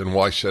years. Then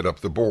why set up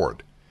the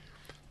board?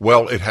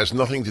 Well, it has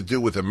nothing to do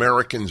with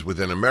Americans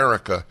within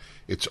America.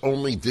 It's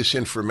only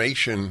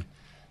disinformation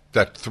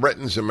that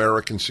threatens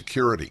American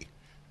security.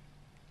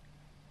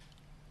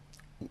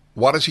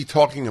 What is he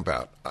talking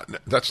about?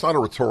 That's not a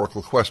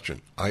rhetorical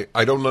question.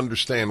 I don't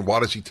understand.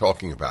 What is he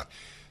talking about?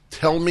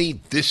 Tell me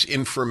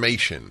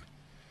disinformation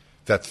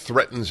that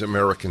threatens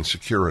American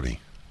security.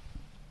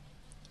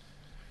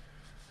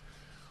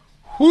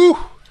 Whew.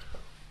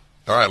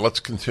 All right, let's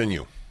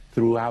continue.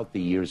 Throughout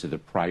the years of the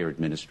prior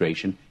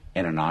administration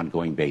and an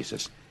ongoing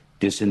basis.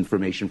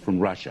 Disinformation from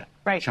Russia,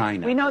 right.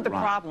 China, we know the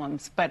Iran.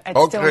 Problems, but it's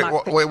still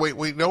not... Wait,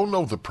 we don't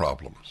know the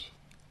problems.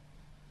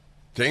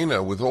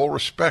 Dana, with all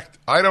respect,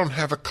 I don't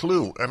have a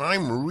clue, and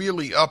I'm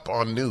really up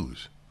on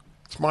news.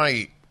 It's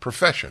my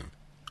profession.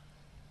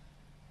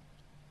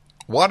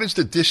 What is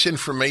the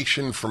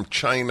disinformation from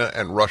China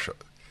and Russia?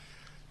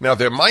 Now,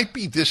 there might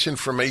be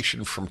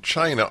disinformation from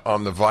China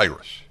on the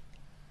virus.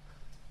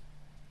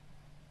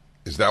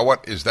 Is that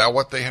what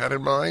they had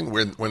in mind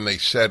when they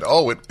said,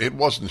 oh, it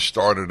wasn't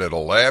started at a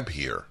lab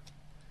here?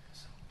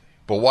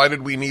 But why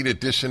did we need a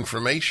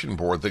disinformation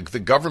board? The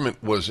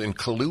government was in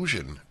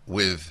collusion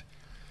with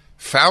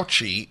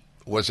Fauci,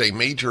 was a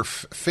major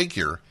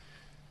figure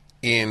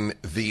in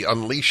the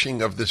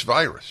unleashing of this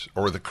virus,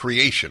 or the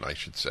creation, I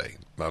should say,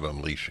 not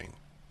unleashing.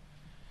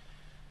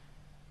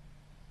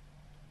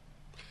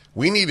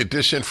 We need a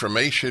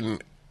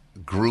disinformation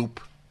group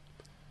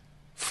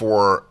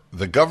for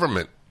the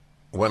government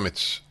when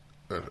it's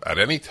at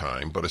any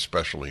time, but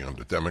especially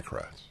under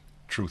Democrats.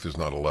 Truth is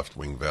not a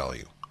left-wing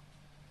value.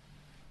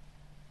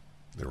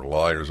 There are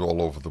liars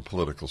all over the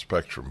political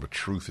spectrum, but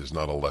truth is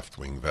not a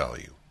left-wing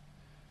value.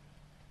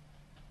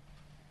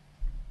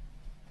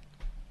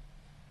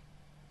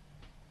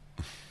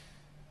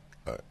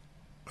 I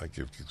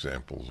give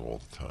examples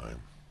all the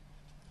time.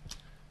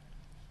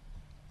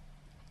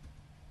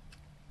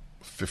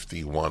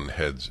 51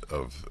 heads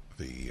of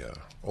the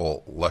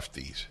all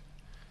lefties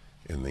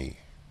in the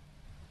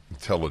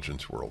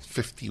intelligence world,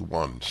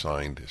 51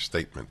 signed a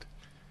statement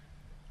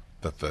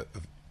that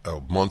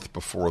a month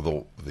before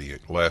the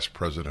last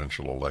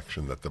presidential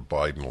election that the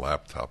Biden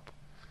laptop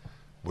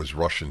was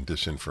Russian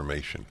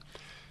disinformation.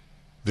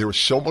 There is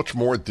so much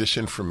more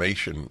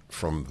disinformation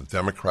from the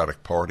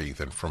Democratic Party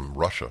than from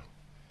Russia.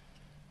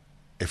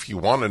 if you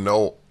want to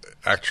know,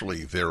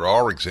 actually, there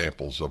are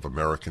examples of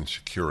American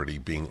security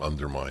being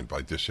undermined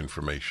by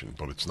disinformation,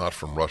 but it's not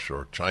from Russia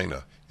or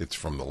China. It's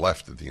from the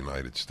left of the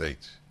United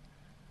States.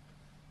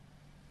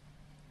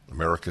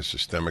 America's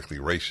systemically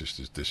racist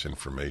is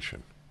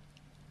disinformation.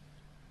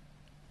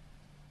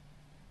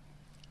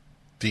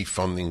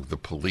 Defunding the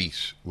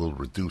police will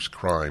reduce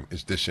crime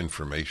is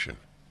disinformation.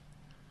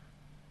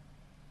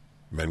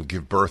 Men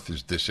give birth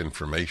is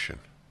disinformation.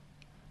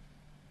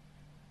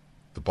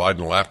 The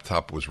Biden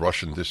laptop was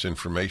Russian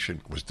disinformation,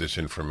 was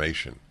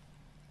disinformation.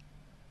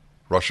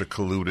 Russia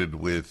colluded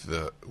with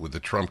the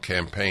Trump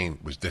campaign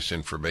was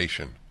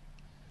disinformation.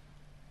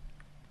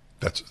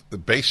 That's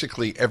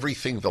basically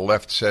everything the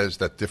left says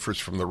that differs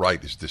from the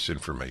right is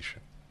disinformation.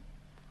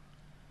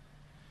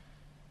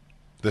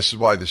 This is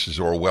why this is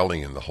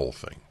Orwellian, the whole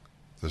thing.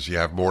 Does he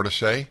have more to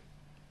say?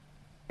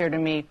 Clear to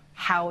me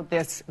how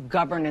this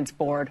governance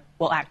board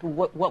will act.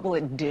 What will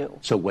it do?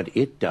 So what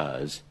it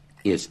does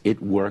is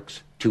it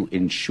works to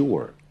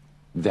ensure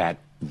that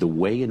the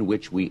way in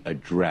which we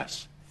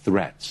address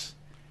threats,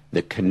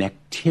 the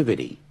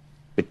connectivity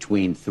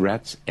between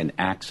threats and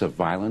acts of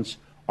violence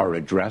are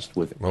addressed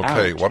without...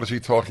 Okay, what is he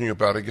talking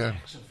about again?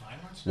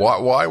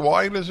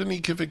 Why doesn't he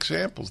give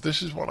examples?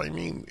 This is what I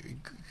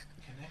mean.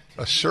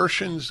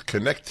 Assertions,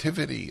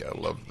 connectivity. I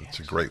love it's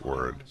a great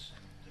word.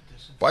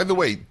 By the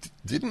way,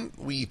 didn't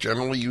we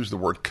generally use the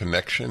word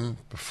connection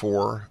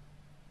before?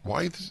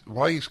 Why is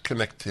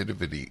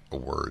connectivity a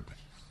word?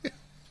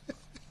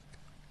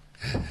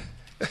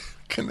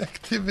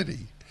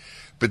 Connectivity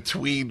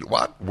between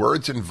what?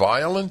 Words and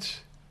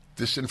violence?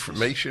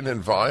 Disinformation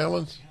and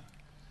violence?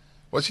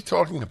 What's he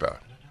talking about?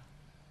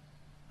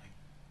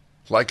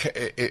 Like,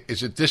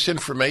 is it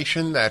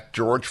disinformation that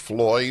George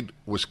Floyd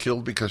was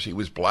killed because he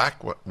was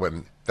black?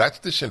 When that's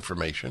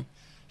disinformation.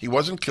 He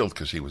wasn't killed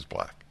because he was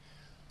black.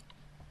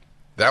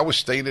 That was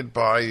stated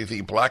by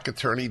the black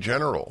attorney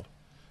general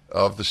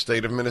of the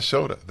state of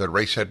Minnesota, that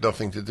race had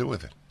nothing to do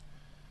with it.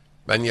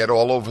 And yet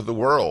all over the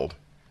world,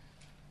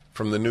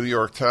 from the New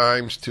York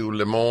Times to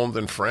Le Monde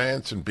in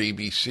France and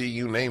BBC,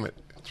 you name it.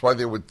 That's why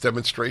there were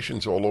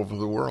demonstrations all over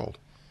the world.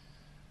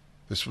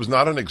 This was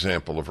not an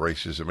example of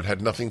racism. It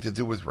had nothing to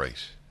do with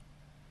race.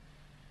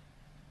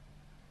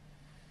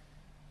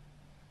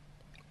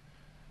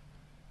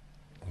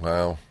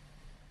 Well,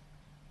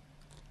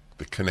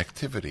 the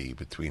connectivity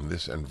between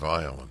this and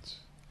violence.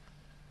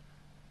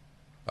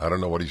 I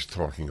don't know what he's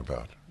talking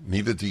about.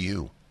 Neither do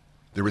you.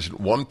 There isn't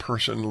one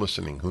person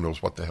listening who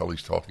knows what the hell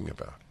he's talking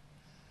about.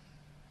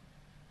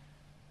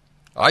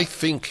 I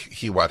think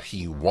what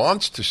he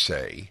wants to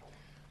say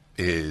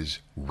is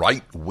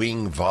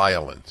right-wing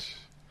violence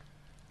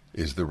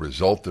is the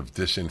result of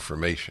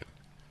disinformation.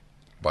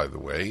 By the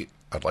way,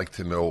 I'd like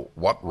to know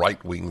what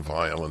right-wing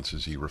violence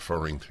is he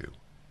referring to?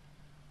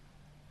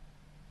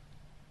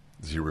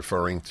 Is he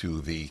referring to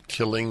the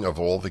killing of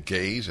all the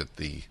gays at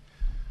the,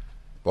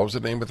 what was the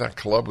name of that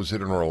club? Was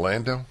it in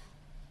Orlando?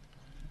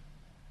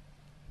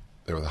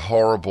 There was a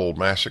horrible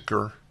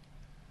massacre.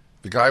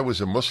 The guy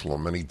was a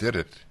Muslim and he did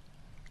it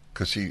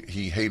because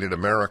he hated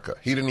America.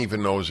 He didn't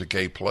even know it was a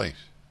gay place.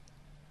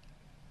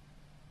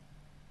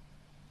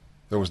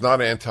 It was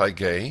not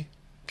anti-gay.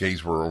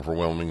 Gays were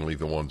overwhelmingly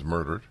the ones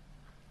murdered,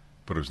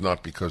 but it was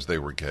not because they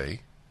were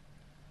gay.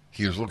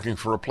 He was looking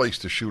for a place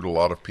to shoot a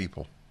lot of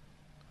people.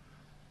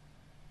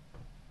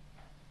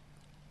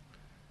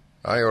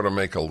 I ought to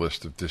make a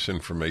list of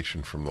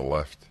disinformation from the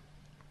left.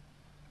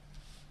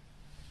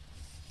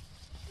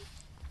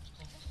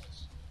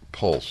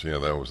 Pulse, yeah,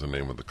 that was the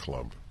name of the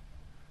club.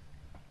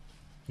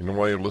 You know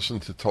why you listen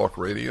to talk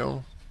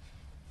radio?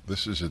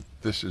 This is a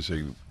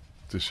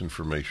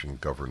disinformation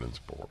governance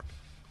board.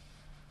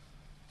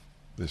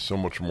 There's so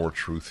much more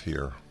truth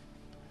here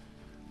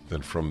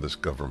than from this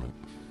government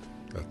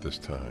at this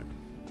time.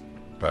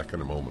 Back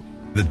in a moment.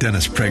 The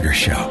Dennis Prager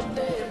Show.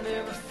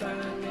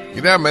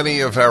 You know how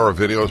many of our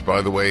videos,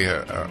 by the way,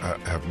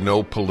 have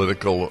no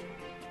political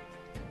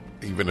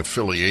even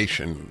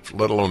affiliation,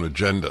 let alone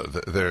agenda.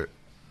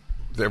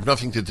 They have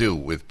nothing to do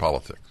with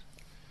politics.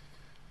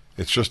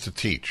 It's just to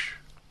teach.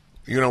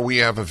 You know, we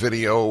have a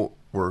video,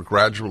 we're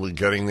gradually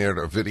getting there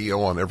to a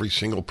video on every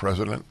single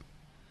president.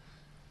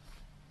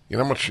 You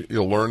know how much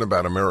you'll learn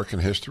about American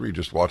history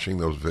just watching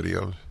those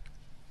videos?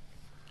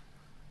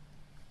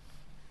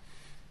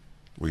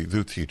 We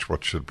do teach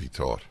what should be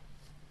taught.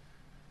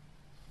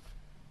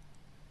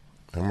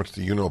 How much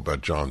do you know about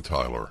John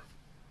Tyler?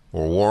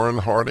 Or Warren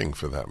Harding,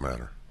 for that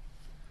matter?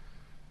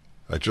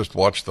 I just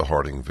watched the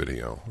Harding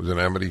video. Was it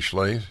Amity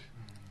Shlaes?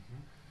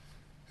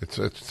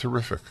 It's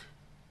terrific.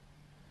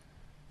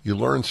 You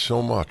learn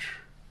so much.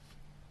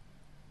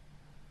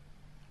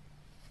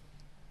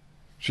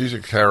 She's a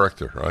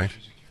character, right?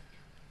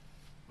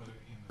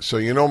 So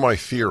you know my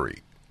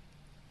theory.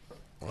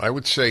 I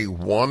would say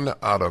 1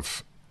 out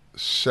of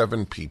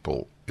 7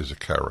 people is a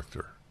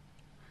character.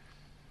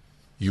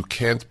 You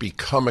can't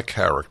become a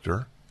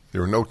character.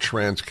 There are no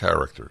trans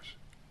characters.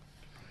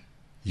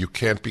 You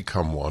can't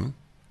become one.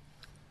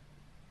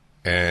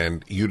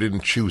 And you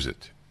didn't choose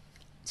it.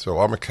 So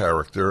I'm a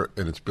character,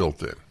 and it's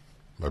built in.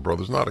 My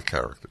brother's not a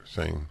character.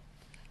 Same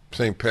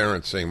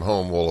parents, same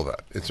home, all of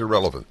that. It's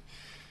irrelevant.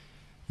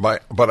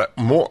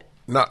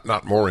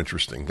 Not more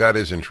interesting. That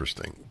is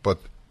interesting. But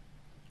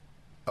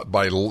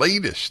my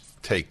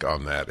latest take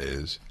on that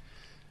is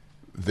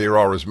there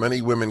are as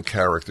many women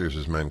characters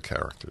as men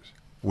characters,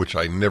 which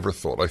I never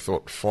thought. I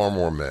thought far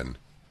more men.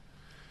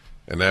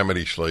 And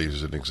Amity Shlaes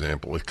is an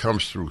example. It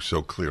comes through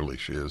so clearly.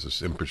 She has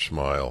this impish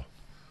smile.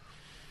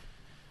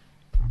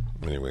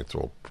 Anyway, it's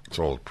all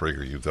at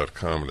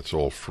PragerU.com, and it's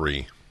all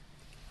free.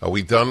 Are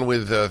we done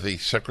with the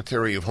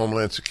Secretary of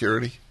Homeland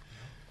Security?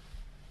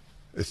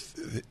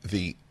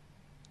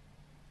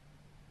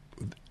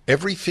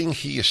 Everything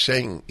he is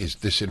saying is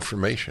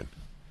disinformation.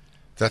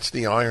 That's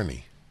the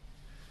irony.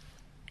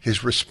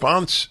 His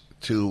response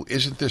to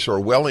 "Isn't this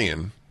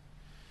Orwellian?"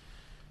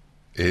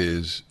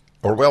 is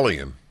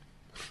Orwellian.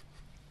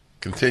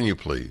 Continue,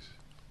 please.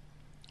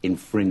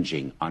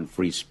 Infringing on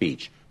free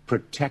speech,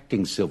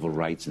 protecting civil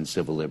rights and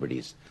civil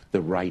liberties,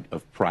 the right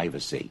of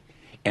privacy.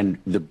 And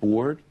the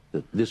board,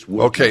 this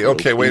working group,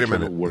 Okay, wait a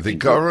minute.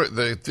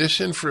 The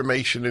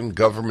Disinformation in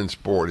Government's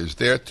Board is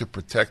there to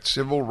protect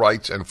civil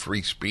rights and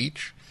free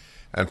speech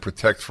and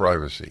protect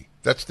privacy.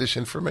 That's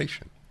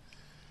disinformation.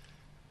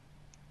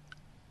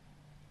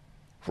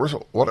 First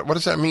of all, what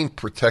does that mean,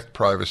 protect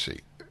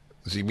privacy?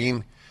 Does he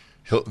mean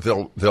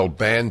they'll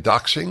ban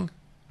doxing,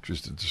 which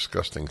is a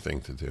disgusting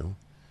thing to do,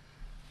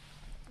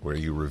 where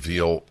you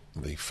reveal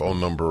the phone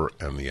number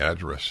and the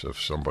address of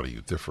somebody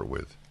you differ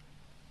with?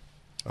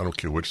 I don't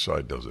care which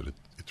side does it.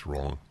 It's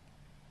wrong.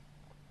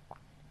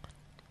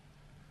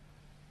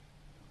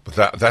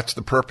 But that's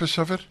the purpose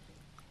of it?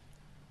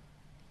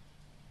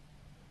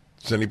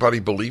 Does anybody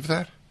believe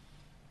that?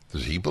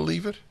 Does he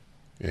believe it?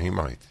 Yeah, he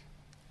might.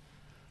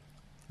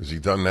 Is he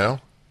done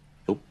now?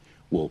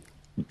 We'll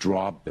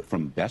draw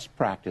from best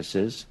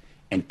practices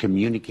and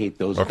communicate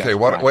those best practices.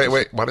 Okay,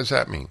 wait. What does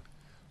that mean?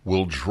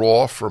 We'll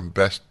draw from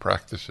best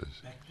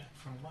practices.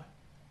 From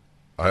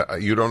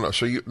what? You don't know.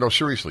 So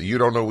seriously, you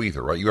don't know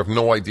either, right? You have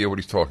no idea what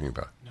he's talking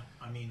about. No,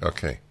 I mean,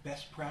 okay.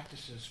 Best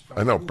practices from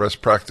I know, whom?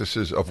 best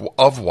practices of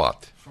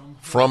what?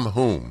 From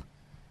whom?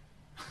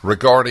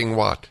 Regarding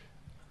what?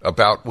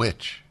 About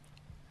which?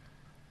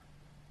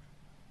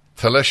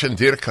 Taleshan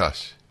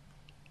Dirkas.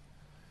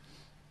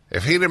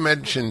 If he'd have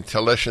mentioned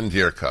Taleshan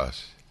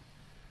Dirkas,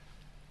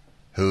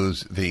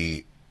 who's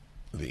the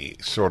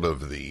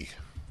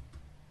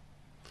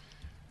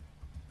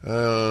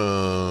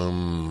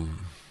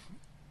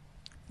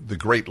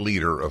great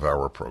leader of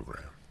our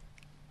program.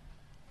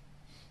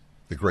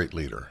 The great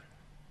leader.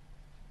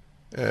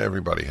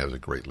 Everybody has a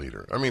great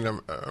leader. I mean,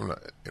 I'm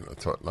not,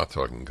 not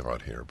talking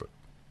God here, but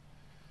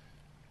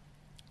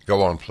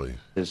go on, please.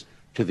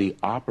 To the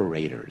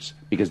operators,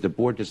 because the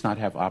board does not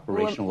have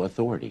operational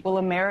authority. Will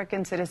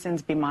American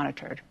citizens be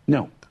monitored?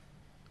 No.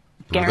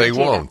 They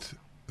won't.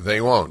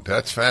 They won't.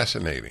 That's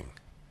fascinating.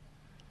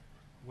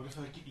 What if,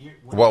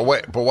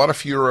 but what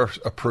if you're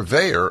a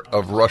purveyor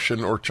of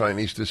Russian or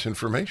Chinese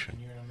disinformation?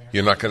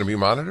 You're not going to be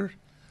monitored?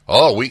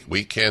 Oh,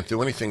 we can't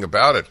do anything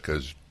about it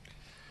because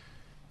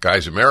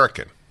guy's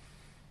American.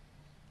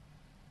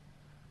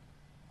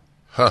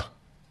 Huh.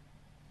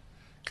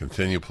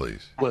 Continue,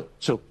 please. Well,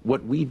 so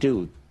what we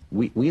do,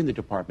 we in the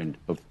Department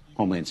of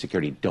Homeland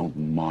Security don't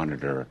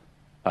monitor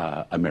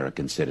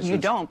American citizens. You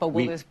don't, but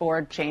will this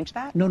board change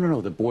that?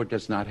 No. The board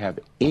does not have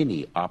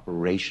any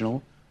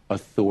operational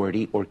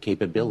authority or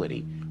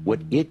capability. What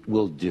it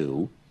will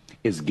do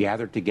is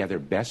gather together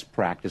best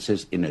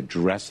practices in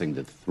addressing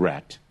the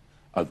threat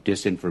of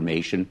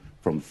disinformation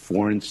from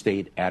foreign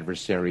state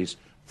adversaries,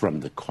 from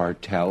the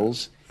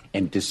cartels,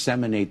 and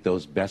disseminate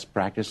those best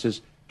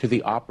practices to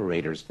the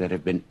operators that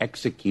have been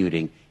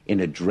executing in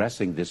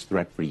addressing this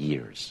threat for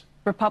years.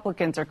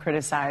 Republicans are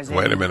criticizing...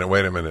 Wait a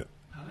minute.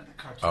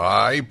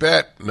 I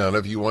bet none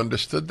of you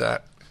understood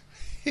that.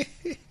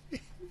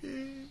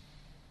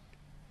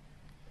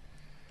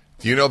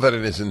 Do you know that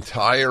in his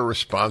entire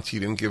response he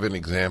didn't give an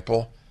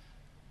example?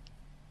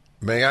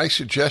 May I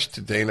suggest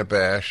to Dana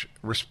Bash,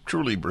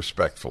 truly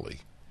respectfully,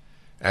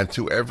 and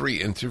to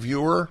every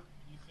interviewer,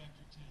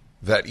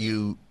 that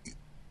you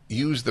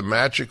use the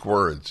magic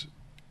words.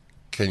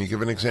 Can you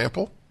give an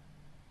example?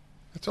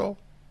 That's all.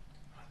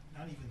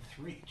 Not even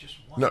three, just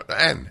one. No,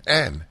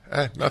 and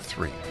not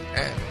three.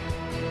 And.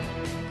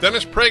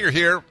 Dennis Prager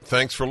here.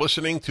 Thanks for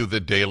listening to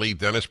the Daily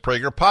Dennis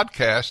Prager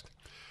Podcast.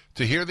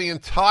 To hear the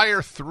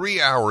entire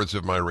 3 hours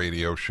of my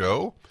radio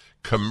show,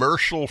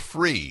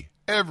 commercial-free,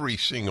 every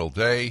single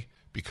day,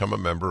 become a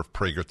member of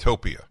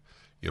Pragertopia.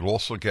 You'll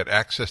also get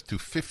access to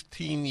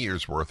 15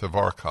 years' worth of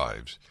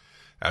archives,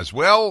 as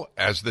well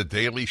as the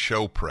daily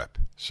show prep.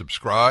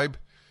 Subscribe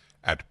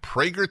at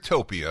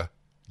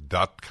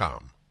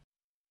Pragertopia.com.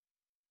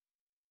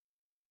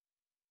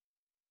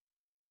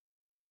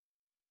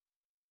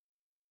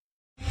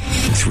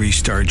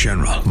 3-star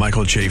general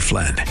Michael J.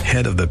 Flynn,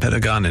 head of the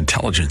Pentagon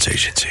Intelligence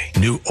Agency,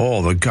 knew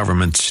all the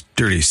government's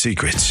dirty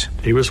secrets.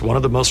 He was one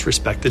of the most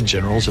respected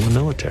generals in the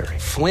military.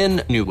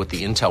 Flynn knew what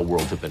the intel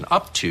world had been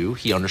up to.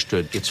 He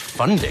understood its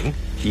funding.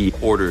 He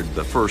ordered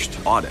the first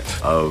audit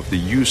of the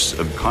use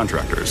of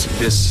contractors.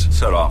 This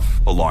set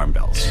off alarm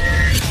bells.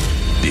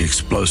 The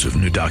explosive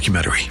new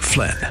documentary,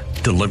 Flynn,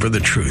 Deliver the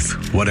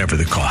Truth, Whatever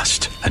the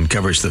Cost,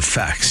 uncovers the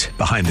facts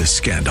behind this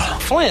scandal.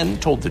 Flynn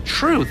told the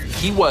truth.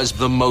 He was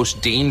the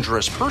most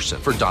dangerous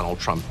person for Donald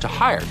Trump to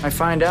hire. I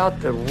find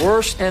out the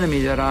worst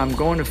enemy that I'm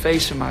going to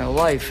face in my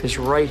life is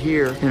right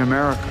here in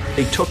America.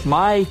 They took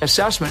my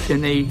assessment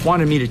and they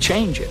wanted me to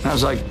change it. And I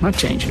was like, I'm not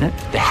changing it.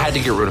 They had to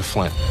get rid of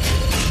Flynn.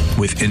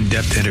 With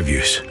in-depth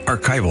interviews,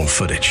 archival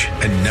footage,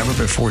 and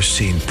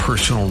never-before-seen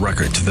personal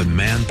records of the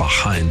man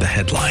behind the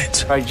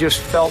headlines. I just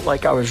felt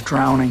like I was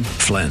drowning.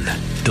 Flynn,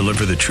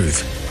 Deliver the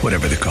Truth,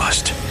 Whatever the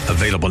Cost.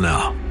 Available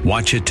now.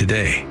 Watch it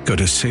today. Go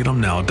to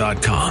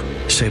salemnow.com.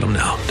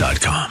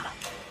 salemnow.com.